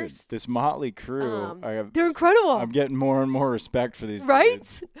shoot first. This motley crew, they're incredible. I'm getting more and more respect for these right?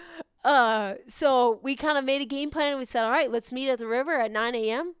 dudes. So we kind of made a game plan, and we said, all right, let's meet at the river at 9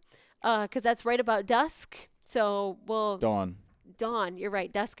 a.m. Because that's right about dusk. So we'll Dawn. You're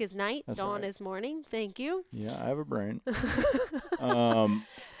right. Dusk is night. That's dawn right. is morning. Thank you. Yeah, I have a brain.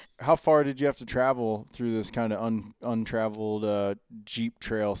 How far did you have to travel through this kind of untraveled Jeep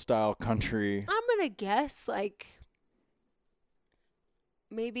trail style country? I'm gonna guess like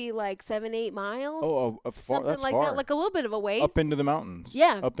maybe like 7-8 miles. Oh, something that's like far. that, like a little bit of a ways. Up into the mountains.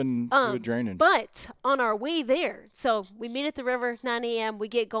 Yeah. Up into the drainage. But on our way there, so we meet at the river, 9 a.m. We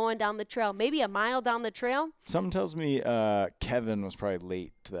get going down the trail, maybe a mile down the trail. Something tells me Kevin was probably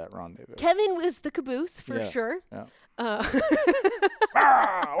late to that rendezvous. Kevin was the caboose for sure. Yeah.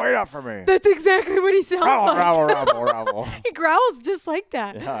 Wait up for me. That's exactly what he sounds like. Rabble. He growls just like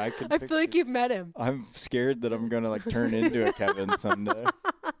that. Yeah, I feel like you've met him. I'm scared that I'm gonna like turn into a Kevin someday.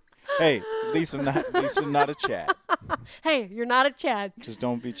 Hey, at least I'm not a Chad. Hey, you're not a Chad. Just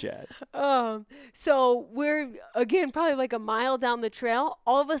don't be Chad. So we're again probably like a mile down the trail.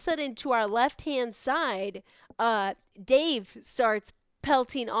 All of a sudden, to our left-hand side, Dave starts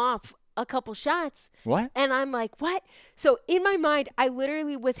pelting off a couple shots. What? And I'm like, what? So in my mind, I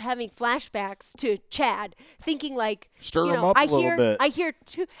literally was having flashbacks to Chad, thinking like, stir him up a little bit. I hear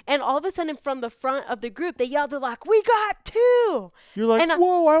two, and all of a sudden from the front of the group, they yelled, they're like, we got two. You're like, and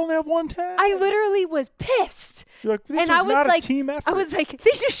whoa, I only have one tag. I literally was pissed. You're like, this was not a team effort. I was like,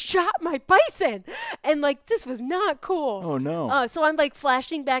 they just shot my bison. And like, this was not cool. Oh no. So I'm like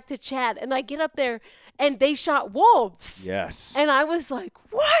flashing back to Chad, and I get up there, and they shot wolves. Yes. And I was like,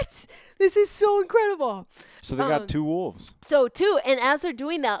 what? This is so incredible. So they got two wolves. So two. And as they're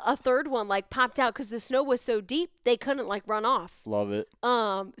doing that, a third one like popped out because the snow was so deep, they couldn't like run off. Love it.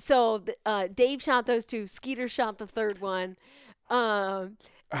 So Dave shot those two. Skeeter shot the third one. How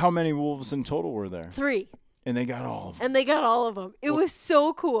many wolves in total were there? 3. And they got all of them. It was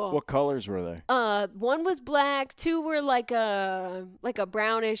so cool. What colors were they? One was black, 2 were like a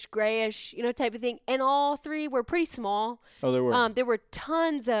brownish, grayish, type of thing, and all 3 were pretty small. Oh, there were. There were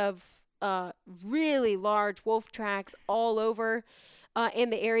tons of really large wolf tracks all over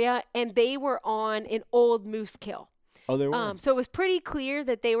in the area, and they were on an old moose kill. Oh, they were. So it was pretty clear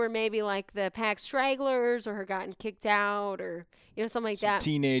that they were maybe like the pack stragglers or had gotten kicked out or something like that.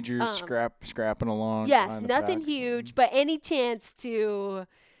 Teenagers scrapping along. Yes, nothing huge, but any chance to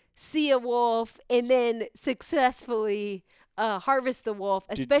see a wolf and then successfully harvest the wolf,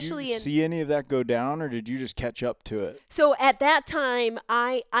 especially did you see any of that go down, or did you just catch up to it? So at that time,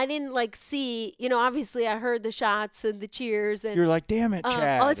 I didn't like see, obviously I heard the shots and the cheers and you're like, damn it,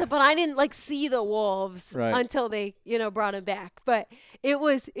 Chad. All that stuff, but I didn't like see the wolves until they, brought him back. But it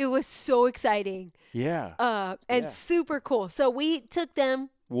was so exciting. Yeah. And super cool. So we took them.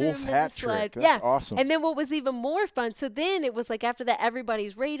 Wolf hat trick. That's awesome. And then what was even more fun, so then it was like after that,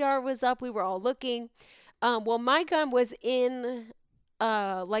 everybody's radar was up. We were all looking. Well, my gun was in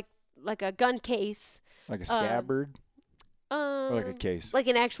like a gun case. Like a scabbard? Or like a case? Like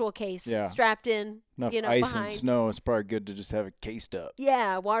an actual case. Yeah. Strapped in. Enough ice and snow, it's probably good to just have it cased up.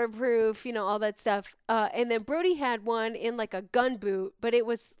 Yeah, waterproof, all that stuff. And then Brody had one in like a gun boot, but it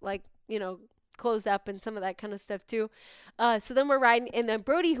was like, closed up and some of that kind of stuff too. So then we're riding, and then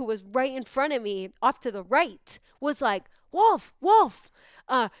Brody, who was right in front of me off to the right, was like, wolf, wolf.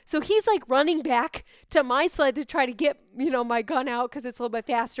 So he's like running back to my sled to try to get, my gun out because it's a little bit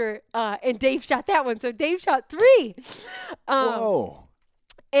faster. And Dave shot that one. So Dave shot 3. Whoa.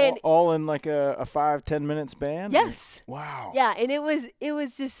 And all in like a 5-10 minute span? Yes. Wow. Yeah, and it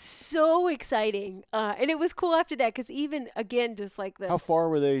was just so exciting. And it was cool after that because even, again, just like How far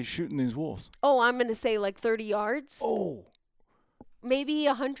were they shooting these wolves? Oh, I'm going to say like 30 yards. Oh. Maybe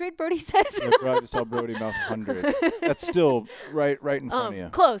 100, Brody says. I just saw Brody mouth 100. That's still right in front of you.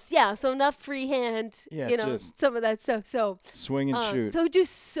 Close, yeah. So enough freehand, Yeah, just some of that stuff. So swing and shoot. So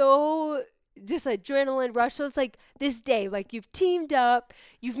just so just adrenaline rush. So it's like this day, like you've teamed up,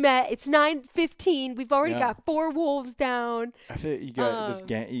 you've met. It's 9:15. We've already got 4 wolves down. I feel you got this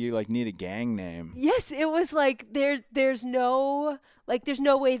gang. You like need a gang name. Yes, it was like there's no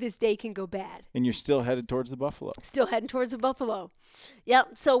way this day can go bad. And you're still headed towards the buffalo. Still heading towards the buffalo.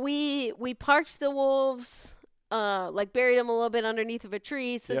 Yep. So we parked the wolves, like buried them a little bit underneath of a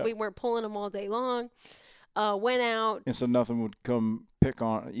tree so that we weren't pulling them all day long. Went out. And so nothing would come pick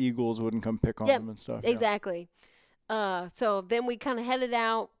on, eagles wouldn't come pick on them and stuff. Exactly. So then we kind of headed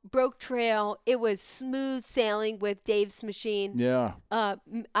out, broke trail. It was smooth sailing with Dave's machine. Yeah.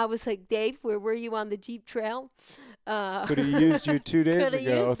 I was like, Dave, where were you on the Jeep trail? Could have used you 2 days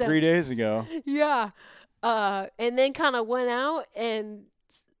ago, 3 days ago. Yeah. And then kind of went out and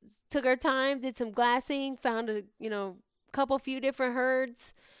took our time, did some glassing, found a few different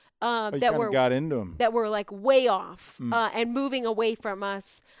herds. That got into them. That were like way off and moving away from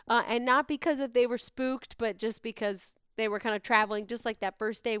us, and not because they were spooked, but just because they were kind of traveling. Just like that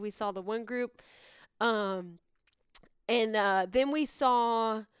first day, we saw the one group, and then we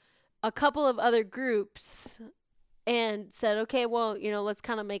saw a couple of other groups, and said, okay, well, let's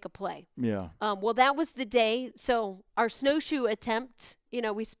kind of make a play. Yeah. Well, that was the day. So our snowshoe attempt,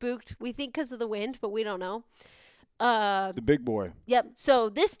 we spooked. We think because of the wind, but we don't know. The big boy. Yep. So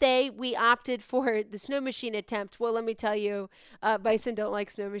this day we opted for the snow machine attempt. Well, let me tell you, bison don't like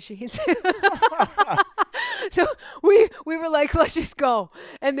snow machines. So we were like, let's just go.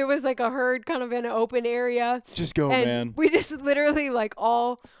 And there was like a herd kind of in an open area. Just go, and man. We just literally like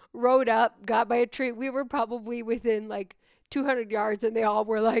all rode up, got by a tree. We were probably within like 200 yards and they all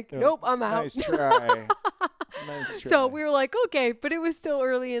were like, nope, I'm out. Nice try. Nice try. So we were like, okay, but it was still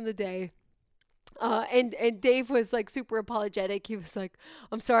early in the day. And Dave was like super apologetic. He was like,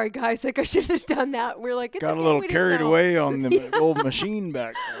 I'm sorry, guys. Like, I shouldn't have done that. And we were like, got a little carried away on the old machine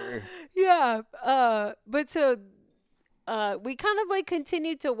back there. Yeah. But so we kind of like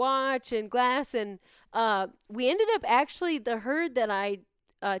continued to watch and glass. And we ended up actually the herd that I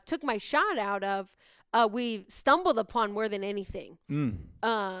took my shot out of, we stumbled upon more than anything.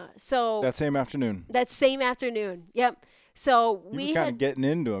 So that same afternoon. Yep. So we were kind of getting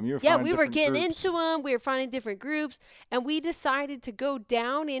into them. We were getting into them. We were finding different groups, and we decided to go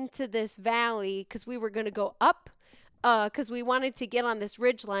down into this valley because we were going to go up, because we wanted to get on this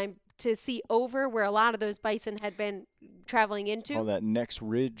ridge line to see over where a lot of those bison had been traveling into. Oh, that next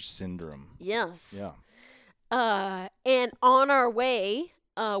ridge syndrome. Yes. Yeah. And on our way,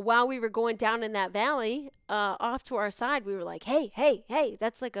 while we were going down in that valley, off to our side, we were like, hey,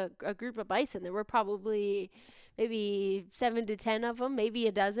 that's like a group of bison. There were probably maybe 7 to 10 of them, maybe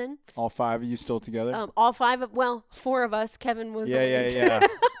a dozen. All 5 of you still together? All 4 of us. Kevin was Yeah.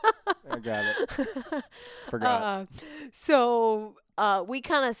 I got it. Forgot. So we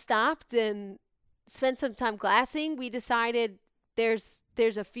kind of stopped and spent some time glassing. We decided there's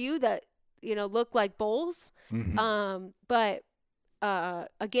a few that look like bulls, but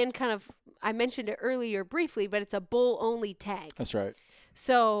again, kind of I mentioned it earlier briefly, but it's a bull only tag. That's right.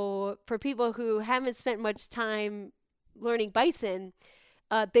 So for people who haven't spent much time learning bison,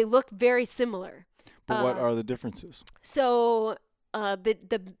 they look very similar. But what are the differences? So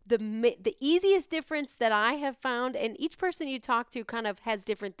the easiest difference that I have found, and each person you talk to kind of has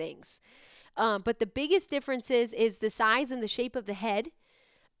different things, but the biggest difference is the size and the shape of the head.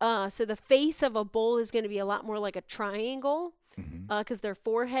 So the face of a bull is going to be a lot more like a triangle, because their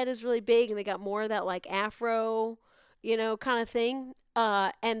forehead is really big and they got more of that like afro, kind of thing.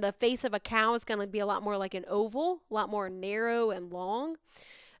 And the face of a cow is going to be a lot more like an oval, a lot more narrow and long.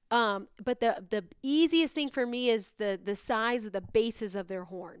 But the easiest thing for me is the size of the bases of their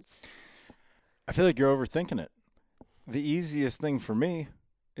horns. I feel like you're overthinking it. The easiest thing for me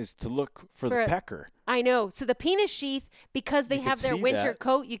is to look for the pecker. I know. So the penis sheath, because they have their winter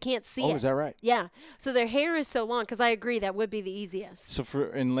coat, you can't see it. Oh, is that right? Yeah. So their hair is so long, because I agree that would be the easiest. So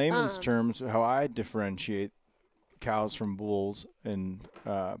in layman's terms, how I differentiate cows from bulls and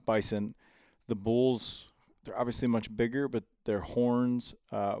bison, the bulls, they're obviously much bigger, but their horns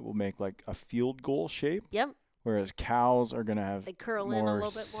will make like a field goal shape. Yep. Whereas cows are going to have they curl in a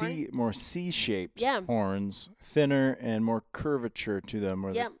little bit more C-shaped horns, thinner and more curvature to them.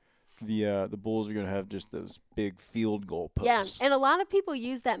 Where the bulls are going to have just those big field goal posts. Yeah, and a lot of people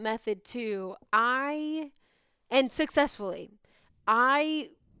use that method too. And successfully.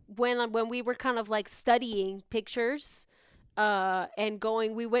 When we were kind of like studying pictures and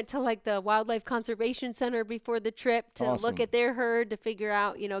we went to like the Wildlife Conservation Center before the trip to look at their herd to figure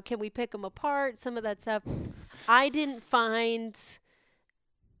out, can we pick them apart, some of that stuff. I didn't find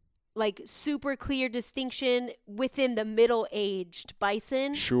like super clear distinction within the middle-aged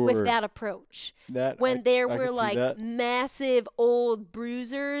bison with that approach. When there were like massive old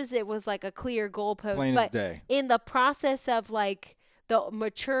bruisers, it was like a clear goalpost. Plain as day. In the process of like the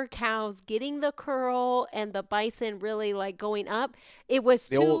mature cows getting the curl and the bison really like going up, it was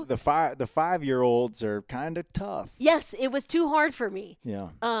the 5-year-olds are kind of tough. Yes, it was too hard for me. Yeah.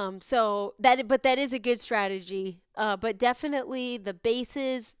 So that is a good strategy. But definitely the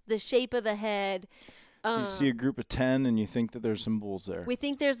bases, the shape of the head. So you see a group of 10 and you think that there's some bulls there. We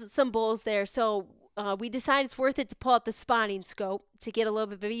think there's some bulls there. So we decided it's worth it to pull out the spotting scope to get a little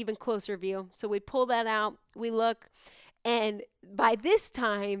bit of an even closer view. So we pull that out, we look. And by this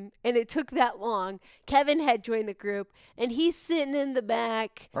time, and it took that long, Kevin had joined the group, and he's sitting in the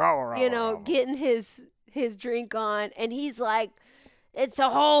back, getting his drink on, and he's like, it's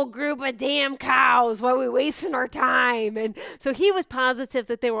a whole group of damn cows. Why are we wasting our time? And so he was positive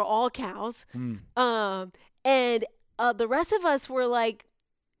that they were all cows. And the rest of us were like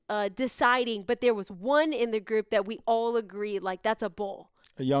deciding, but there was one in the group that we all agreed, like, that's a bull.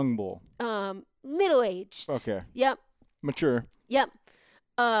 A young bull. Middle-aged. Okay. Yep. Mature. Yep.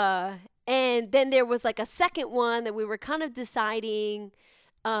 And then there was like a second one that we were kind of deciding,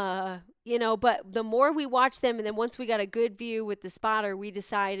 but the more we watched them, and then once we got a good view with the spotter, we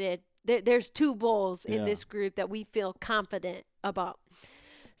decided there's 2 bulls in this group that we feel confident about.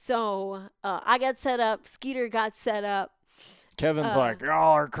 So I got set up. Skeeter got set up. Kevin's like,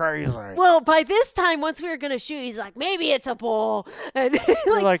 y'all are crazy. Well, by this time, once we were going to shoot, he's like, maybe it's a bull. And he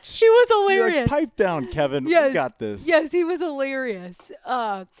was hilarious. Pipe down, Kevin. Yes. We got this. Yes, he was hilarious.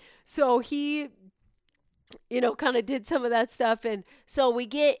 So he, kind of did some of that stuff. And so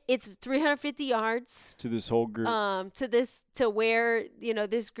it's 350 yards. To this whole group. To where,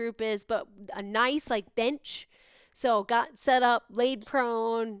 this group is, but a nice like bench. So got set up, laid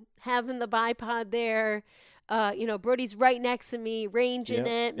prone, having the bipod there. Brody's right next to me, ranging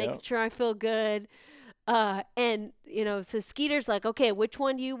it, making sure I feel good. So Skeeter's like, okay, which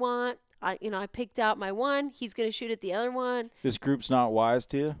one do you want? I picked out my one. He's going to shoot at the other one. This group's not wise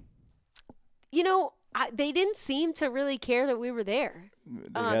to you? They didn't seem to really care that we were there.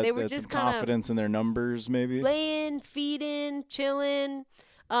 They were just kind of confidence in their numbers, maybe? Laying, feeding, chilling.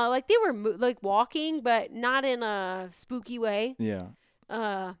 They were walking, but not in a spooky way. Yeah.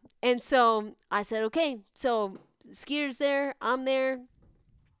 And so I said, okay, so Skeeter's there, I'm there.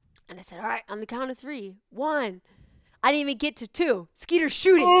 And I said, all right, on the count of 3. 1. I didn't even get to 2. Skeeter's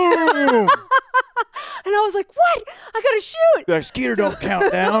shooting. And I was like, what? I got to shoot. Like, Skeeter don't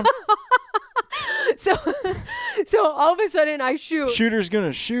count down. So all of a sudden I shoot. Shooter's going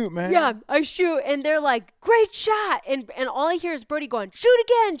to shoot, man. Yeah, I shoot. And they're like, great shot. And all I hear is Brody going, shoot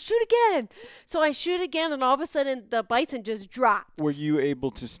again, shoot again. So I shoot again. And all of a sudden the bison just dropped. Were you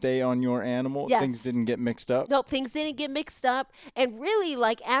able to stay on your animal? Yes. Things didn't get mixed up? Nope, things didn't get mixed up. And really,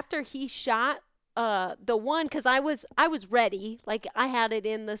 after he shot the one, because I was ready. Like, I had it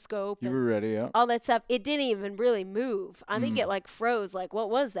in the scope. You were ready, yeah. All that stuff. It didn't even really move. I think it froze. Like, what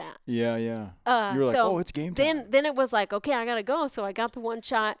was that? Yeah. You were like, oh, it's game time. Then it was like, okay, I gotta go. So I got the one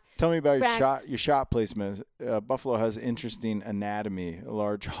shot. Tell me about your shot placement. Buffalo has interesting anatomy, a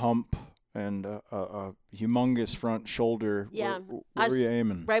large hump and a humongous front shoulder. Yeah. Where were you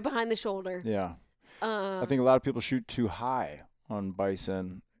aiming? Right behind the shoulder. Yeah. I think a lot of people shoot too high on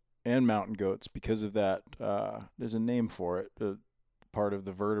bison and mountain goats because of that. There's a name for it, part of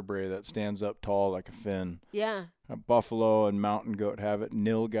the vertebrae that stands up tall like a fin. Yeah. Buffalo and mountain goat have it.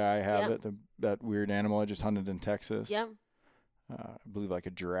 Nilgai have it, that weird animal I just hunted in Texas. Yeah. I believe like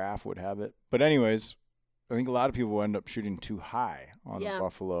a giraffe would have it. But anyways, I think a lot of people end up shooting too high on a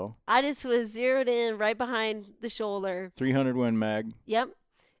buffalo. I just was zeroed in right behind the shoulder. 300 Win Mag. Yep.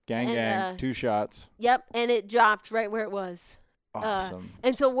 Gang, 2 shots. Yep, and it dropped right where it was. Awesome.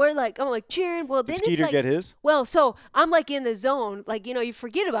 And so I'm like cheering. Well, then did Skeeter get his? Well, so I'm like in the zone. Like, you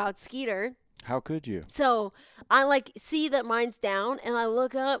forget about Skeeter. How could you? So I see that mine's down, and I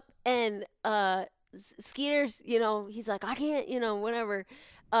look up, and Skeeter's, he's like, I can't, whatever.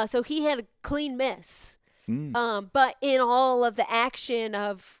 So he had a clean miss. But in all of the action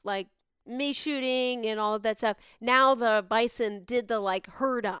of like me shooting and all of that stuff, now the bison did the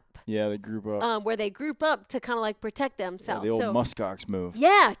herd up. Yeah, they group up. Where they group up to kind of protect themselves. Yeah, the old muskox move.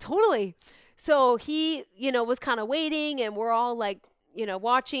 Yeah, totally. So he, was kind of waiting, and we're all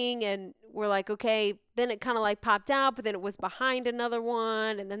watching, and we're like, okay. Then it kind of popped out, but then it was behind another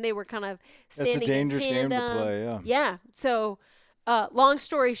one, and then they were kind of standing That's a dangerous in tandem. game to play, yeah. Yeah. So, long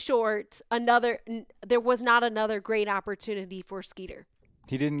story short, there was not another great opportunity for Skeeter.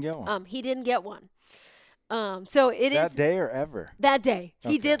 He didn't get one. He didn't get one. So it is that day or ever? That day.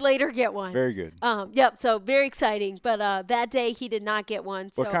 He did later get one. Very good. Yep. So very exciting. But that day he did not get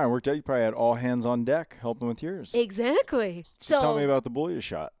one. So What kind of worked out? You probably had all hands on deck helping with yours. Exactly. So tell me about the bull you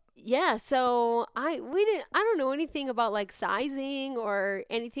shot. Yeah, so I don't know anything about like sizing or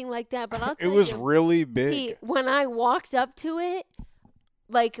anything like that, but I'll tell you. It was really big. When I walked up to it,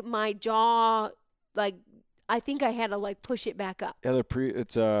 like my jaw, like I think I had to like push it back up. Yeah,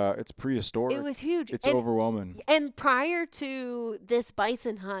 it's prehistoric. It was huge. It's overwhelming. And prior to this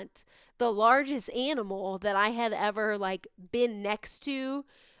bison hunt, the largest animal that I had ever like been next to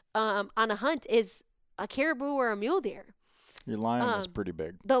on a hunt is a caribou or a mule deer. Your lion was pretty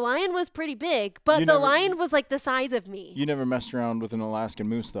big. The lion was pretty big, but lion was like the size of me. You never messed around with an Alaskan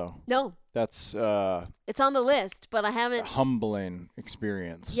moose, though. No. That's it's on the list, but I haven't. A humbling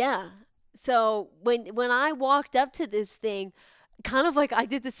experience. Yeah. So when I walked up to this thing, kind of like I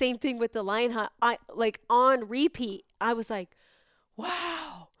did the same thing with the lion hunt. I like on repeat. I was like,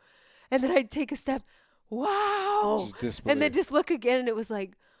 wow, and then I'd take a step, wow, Just disbelief. and then just look again, and it was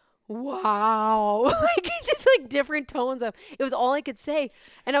like, wow, like just like different tones of. It was all I could say,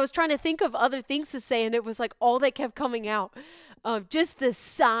 and I was trying to think of other things to say, and it was like all that kept coming out. Just the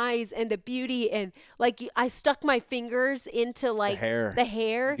size and the beauty, and like I stuck my fingers into like the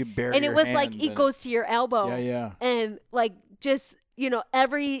hair, you could bury and it your was like hand it goes to your elbow. Yeah. And like just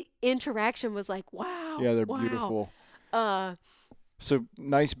every interaction was like, wow. Yeah, they're wow. beautiful. So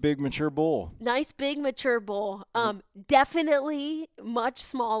nice big mature bull. Nice big mature bull. Definitely much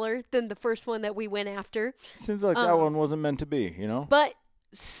smaller than the first one that we went after. Seems like that one wasn't meant to be, But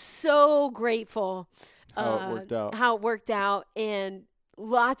so grateful. How it worked out. And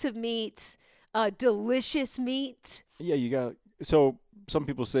lots of meat, delicious meat. Yeah, so some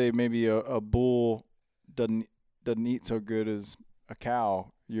people say maybe a bull doesn't eat so good as a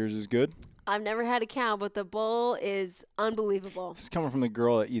cow. Yours is good? I've never had a cow, but the bull is unbelievable. This is coming from the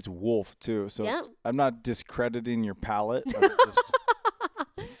girl that eats wolf too, so yeah. I'm not discrediting your palate. I'm just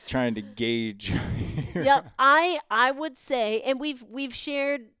trying to gauge. Yeah, I would say, and we've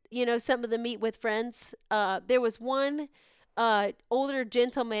shared some of the meat with friends. There was one older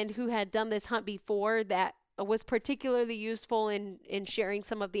gentleman who had done this hunt before that was particularly useful in sharing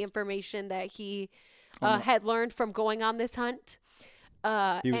some of the information that he had learned from going on this hunt.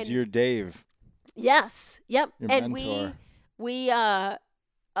 He was your Dave. Yes. Yep. Your and mentor. we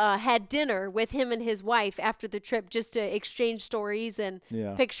had dinner with him and his wife after the trip just to exchange stories and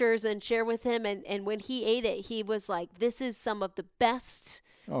pictures and share with him. And when he ate it, he was like, "This is some of the best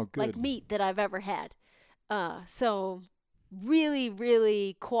meat that I've ever had." So really,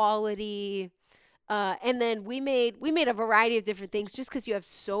 really quality. And then we made a variety of different things just because you have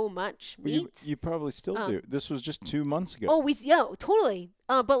so much meat. You probably still do. This was just 2 months ago. Oh, totally.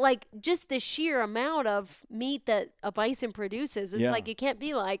 But like just the sheer amount of meat that a bison produces, it's like you can't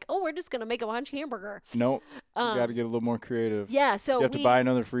be like, oh, we're just gonna make a bunch of hamburger. Nope. You got to get a little more creative. Yeah. So you have to buy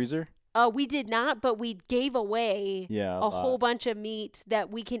another freezer. We did not, but we gave away a whole bunch of meat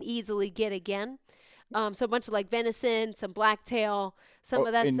that we can easily get again. So a bunch of like venison, some blacktail, some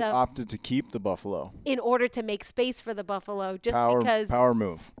of that and stuff. Opted to keep the buffalo in order to make space for the buffalo, just because power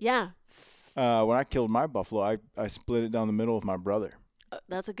move. Yeah. When I killed my buffalo, I split it down the middle with my brother.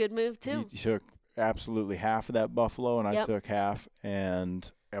 That's a good move too. He took absolutely half of that buffalo, and I took half, and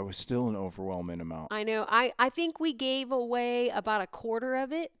it was still an overwhelming amount. I know. I think we gave away about a quarter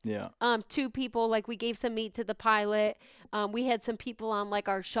of it. Yeah. To people, like we gave some meat to the pilot. We had some people on like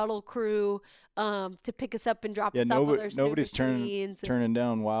our shuttle crew to pick us up and drop us off with our nobody's turning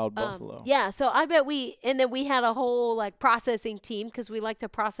down wild buffalo. Yeah, so I bet we had a whole like processing team because we like to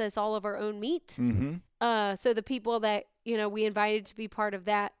process all of our own meat. Mm-hmm. So the people that we invited to be part of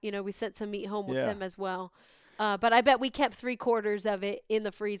that, we sent some meat home with them as well. But I bet we kept 3/4 of it in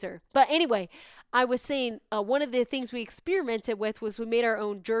the freezer. But anyway, I was saying one of the things we experimented with was we made our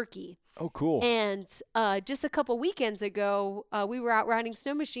own jerky. Oh, cool. And just a couple weekends ago, we were out riding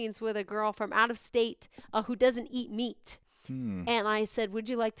snow machines with a girl from out of state who doesn't eat meat. And I said, would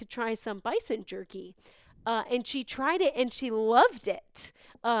you like to try some bison jerky? And she tried it and she loved it.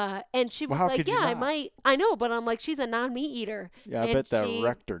 And she was like, yeah, I might. I know, but I'm like, she's a non-meat eater. Yeah, I bet that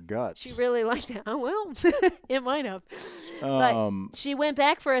wrecked her guts. She really liked it. Oh, well, it might have. But she went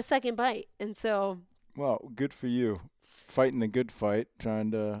back for a second bite. And so. Well, good for you. Fighting the good fight,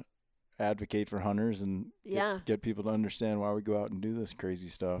 trying to advocate for hunters and get people to understand why we go out and do this crazy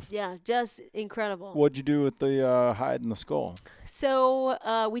stuff. Yeah, just incredible. What'd you do with the hide and the skull?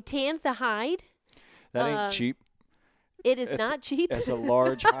 So we tanned the hide. That ain't cheap. It's not cheap. It's a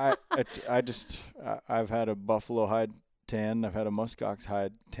large hide. I've had a buffalo hide tanned. I've had a muskox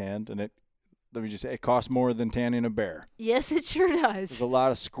hide tanned, and let me just say, it costs more than tanning a bear. Yes, it sure There's does. a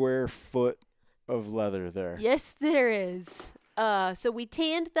lot of square foot of leather there. Yes, there is. So we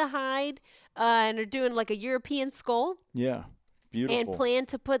tanned the hide and are doing like a European skull. Yeah. Beautiful. And plan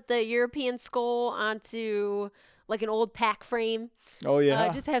to put the European skull onto like an old pack frame. Oh,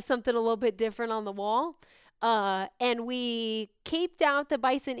 yeah. Just have something a little bit different on the wall. And we caped out the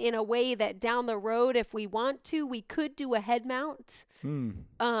bison in a way that down the road, if we want to, we could do a head mount.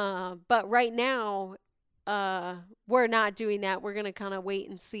 But right now, we're not doing that. We're going to kind of wait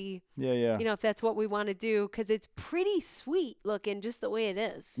and see, Yeah. if that's what we want to do, because it's pretty sweet looking just the way it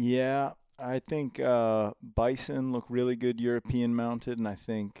is. Yeah. I think bison look really good European mounted, and I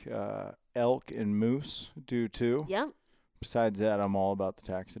think elk and moose do too. Yep. Besides that, I'm all about the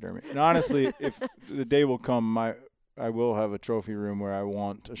taxidermy. And honestly, if the day will come, I will have a trophy room where I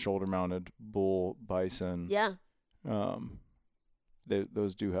want a shoulder-mounted bull, bison. Yeah.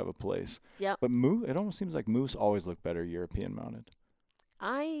 Those do have a place. Yeah. But moose, it almost seems like moose always look better European mounted.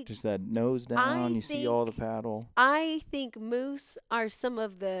 Just that nose down, you see all the paddle. I think moose are some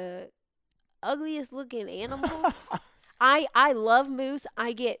of the ugliest looking animals. I love moose.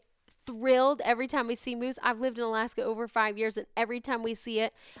 I get thrilled every time we see moose. I've lived in Alaska over 5 years, and every time we see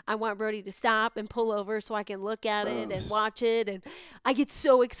it, I want Brody to stop and pull over so I can look at it and watch it, and I get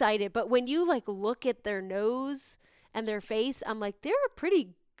so excited. But when you like look at their nose and their face, I'm like, they're a pretty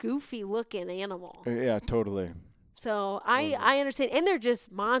goofy looking animal. Yeah, totally. So I understand, and they're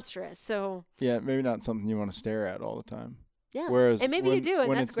just monstrous. So yeah, maybe not something you want to stare at all the time. Yeah, whereas and maybe you do, and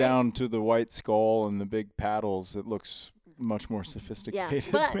when that's it's great. down to the white skull and the big paddles, it looks much more sophisticated.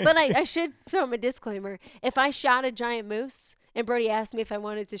 Yeah, but I should throw a disclaimer. If I shot a giant moose and Brody asked me if I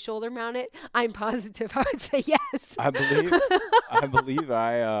wanted to shoulder mount it, I'm positive I would say yes. I believe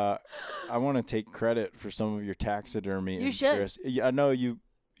I want to take credit for some of your taxidermy interests. Should. I know you.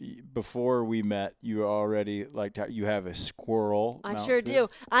 Before we met, you already you have a squirrel. I sure do.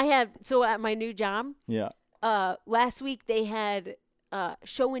 I have. So at my new job. Yeah. Last week they had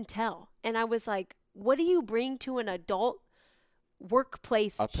show and tell, and I was like, "What do you bring to an adult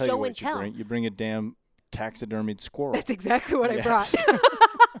workplace I'll tell show you what and tell?" You bring a damn taxidermied squirrel. That's exactly what I brought.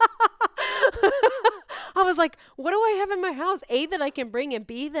 I was like, what do I have in my house? A, that I can bring, and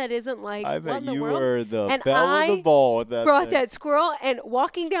B, that isn't like, I what bet in the you world? were the And belle of the ball with that brought thing. that squirrel, and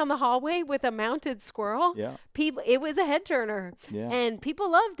walking down the hallway with a mounted squirrel, Yeah. it was a head turner, Yeah. and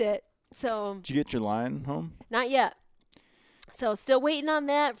people loved it. So Did you get your lion home? not yet. So still waiting on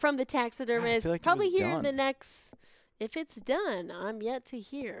that from the taxidermist. like it Probably was here in the done. next, if it's done, I'm yet to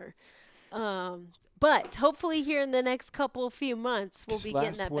hear. But hopefully here in the next few months, we'll be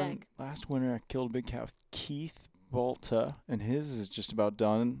getting that back. Last winter, I killed a big cow with Keith Volta, and his is just about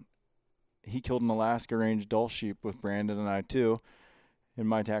done. He killed an Alaska range dull sheep with Brandon and I too, and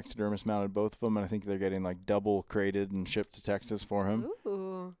my taxidermist mounted both of them, and I think they're getting like double crated and shipped to Texas for him.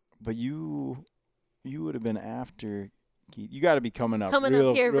 Ooh. But you would have been after Keith. You got to be coming up Coming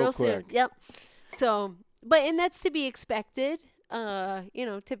up here real soon. quick. Yep. So, and that's to be expected.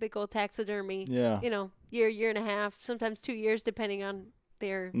 Typical taxidermy. Yeah. Year and a half, sometimes 2 years, depending on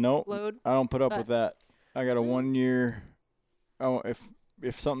their Nope. load. I don't put up with that. I got a 1 year. Oh,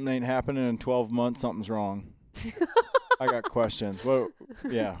 if something ain't happening in 12 months, something's wrong. I got questions. Well,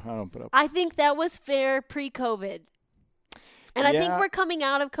 yeah, I don't put up. I think that was fair pre-COVID. And I think we're coming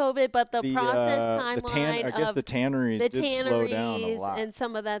out of COVID, but the process timeline I guess the tanneries did slow down a lot. and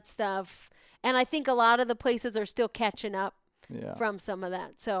some of that stuff. And I think a lot of the places are still catching up from some of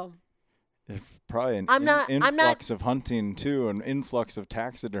that. So there's probably an influx of hunting too, an influx of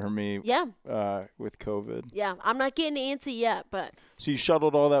taxidermy. Yeah. With COVID. Yeah, I'm not getting antsy yet, but. So you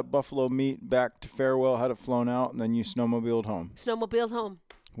shuttled all that buffalo meat back to Farewell, had it flown out, and then you snowmobiled home. Snowmobiled home.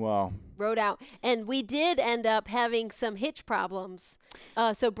 Wow. Rode out. And we did end up having some hitch problems.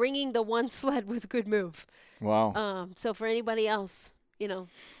 So bringing the one sled was a good move. Wow. So for anybody else,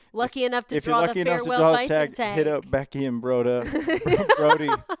 lucky enough to draw the Farewell Bison tag. Hit up Becky and Brody.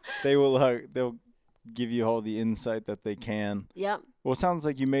 They'll give you all the insight that they can. Yep. Well, it sounds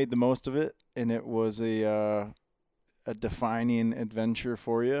like you made the most of it, and it was a defining adventure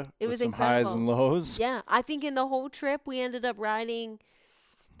for you. It was some incredible. Highs and lows. Yeah, I think in the whole trip we ended up riding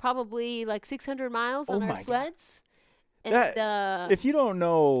probably like 600 miles on our sleds. And, if you don't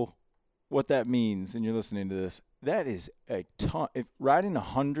know what that means and you're listening to this, that is a ton. If riding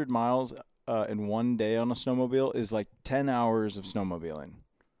 100 miles in one day on a snowmobile is like 10 hours of snowmobiling.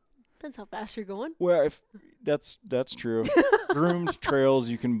 Depends how fast you're going. Well, if that's true. Groomed trails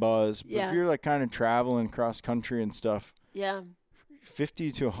you can buzz. But if you're like kind of traveling cross country and stuff,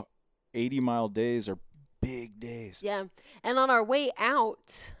 50 to 80 mile days are big days. Yeah. And on our way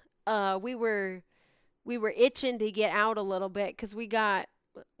out, we were itching to get out a little bit because we got,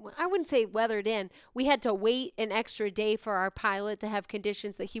 I wouldn't say weathered in. We had to wait an extra day for our pilot to have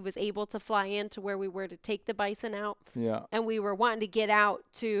conditions that he was able to fly in to where we were to take the bison out. Yeah. And we were wanting to get out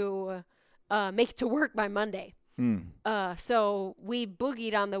to make it to work by Monday. So we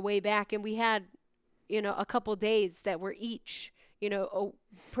boogied on the way back, and we had, a couple days that were each,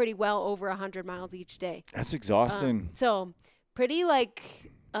 pretty well over 100 miles each day. That's exhausting. So pretty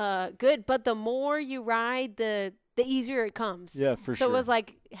good, but the more you ride, the easier it comes. Yeah, for sure. So it was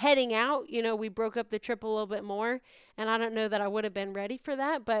like heading out, we broke up the trip a little bit more, and I don't know that I would have been ready for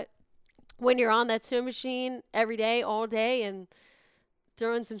that, but when you're on that snow machine every day, all day, and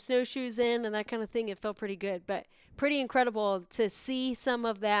throwing some snowshoes in and that kind of thing, it felt pretty good, but pretty incredible to see some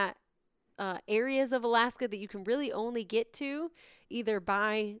of that areas of Alaska that you can really only get to either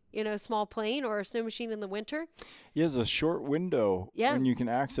by, small plane or a snow machine in the winter. Yeah, there's a short window when you can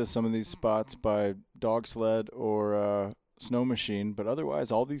access some of these spots by dog sled or snow machine, but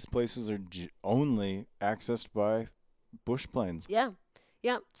otherwise all these places are only accessed by bush planes. Yeah.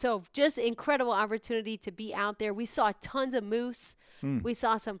 Yeah. So just incredible opportunity to be out there. We saw tons of moose. We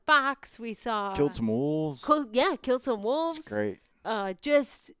saw some fox. We saw killed some wolves. Killed some wolves. It's great.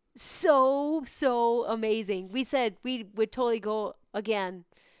 Just so amazing. We said we would totally go again.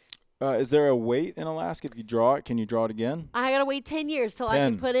 Is there a wait in Alaska? If you draw it, can you draw it again? I gotta wait 10 years till I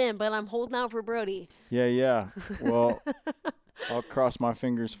can put in, but I'm holding out for Brody. Yeah. Well, I'll cross my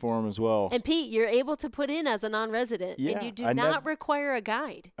fingers for him as well. And Pete, you're able to put in as a non-resident, and you do not require a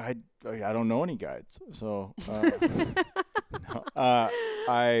guide. I don't know any guides, so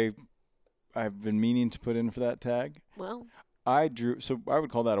I've been meaning to put in for that tag. Well, I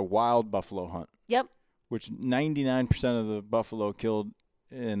would call that a wild buffalo hunt. Yep. Which 99% of the buffalo killed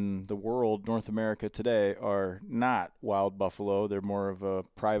in the world, North America today, are not wild buffalo. They're more of a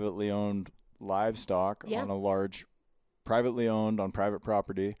privately owned livestock on a large, privately owned on private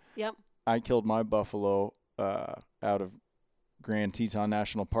property. Yep. I killed my buffalo out of Grand Teton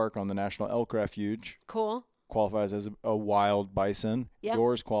National Park on the National Elk Refuge. Cool. Qualifies as a wild bison. Yep.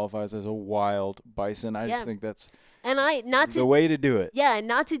 Yours qualifies as a wild bison. I just think that's the way to do it. Yeah,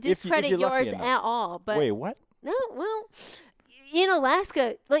 not to discredit yours at all. But wait, what? No, well, in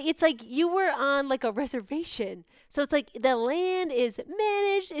Alaska, it's like you were on like a reservation. So it's like the land is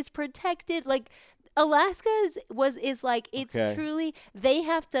managed, it's protected. Like Alaska is like, it's truly, they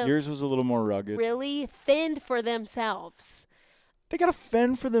have to. Yours was a little more rugged. Really fend for themselves. They got to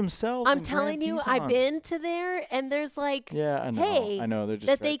fend for themselves. I'm telling you, I've been to there, and there's like, I know. Hey, I know. They're just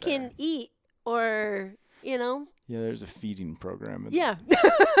that right they can eat or, Yeah, there's a feeding program. Yeah.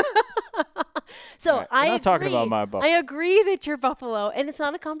 So I'm not talking about my buffalo. I agree that you're buffalo, and it's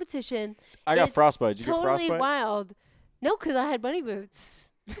not a competition. I got frostbite. Did you get frostbite? Totally wild. No, because I had bunny boots.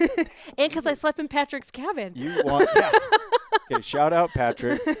 And because I slept in Patrick's cabin. Okay, shout out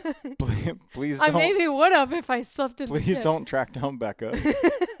Patrick. Please don't. I maybe would have if I slept in the Please don't track down Becca.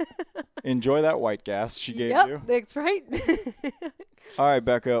 Enjoy that white gas she gave you. Yep, that's right. All right,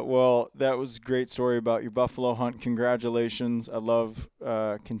 Becca. Well, that was a great story about your buffalo hunt. Congratulations. I love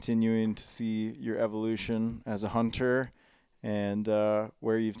continuing to see your evolution as a hunter and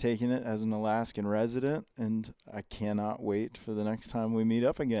where you've taken it as an Alaskan resident. And I cannot wait for the next time we meet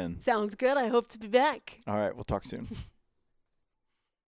up again. Sounds good. I hope to be back. All right. We'll talk soon.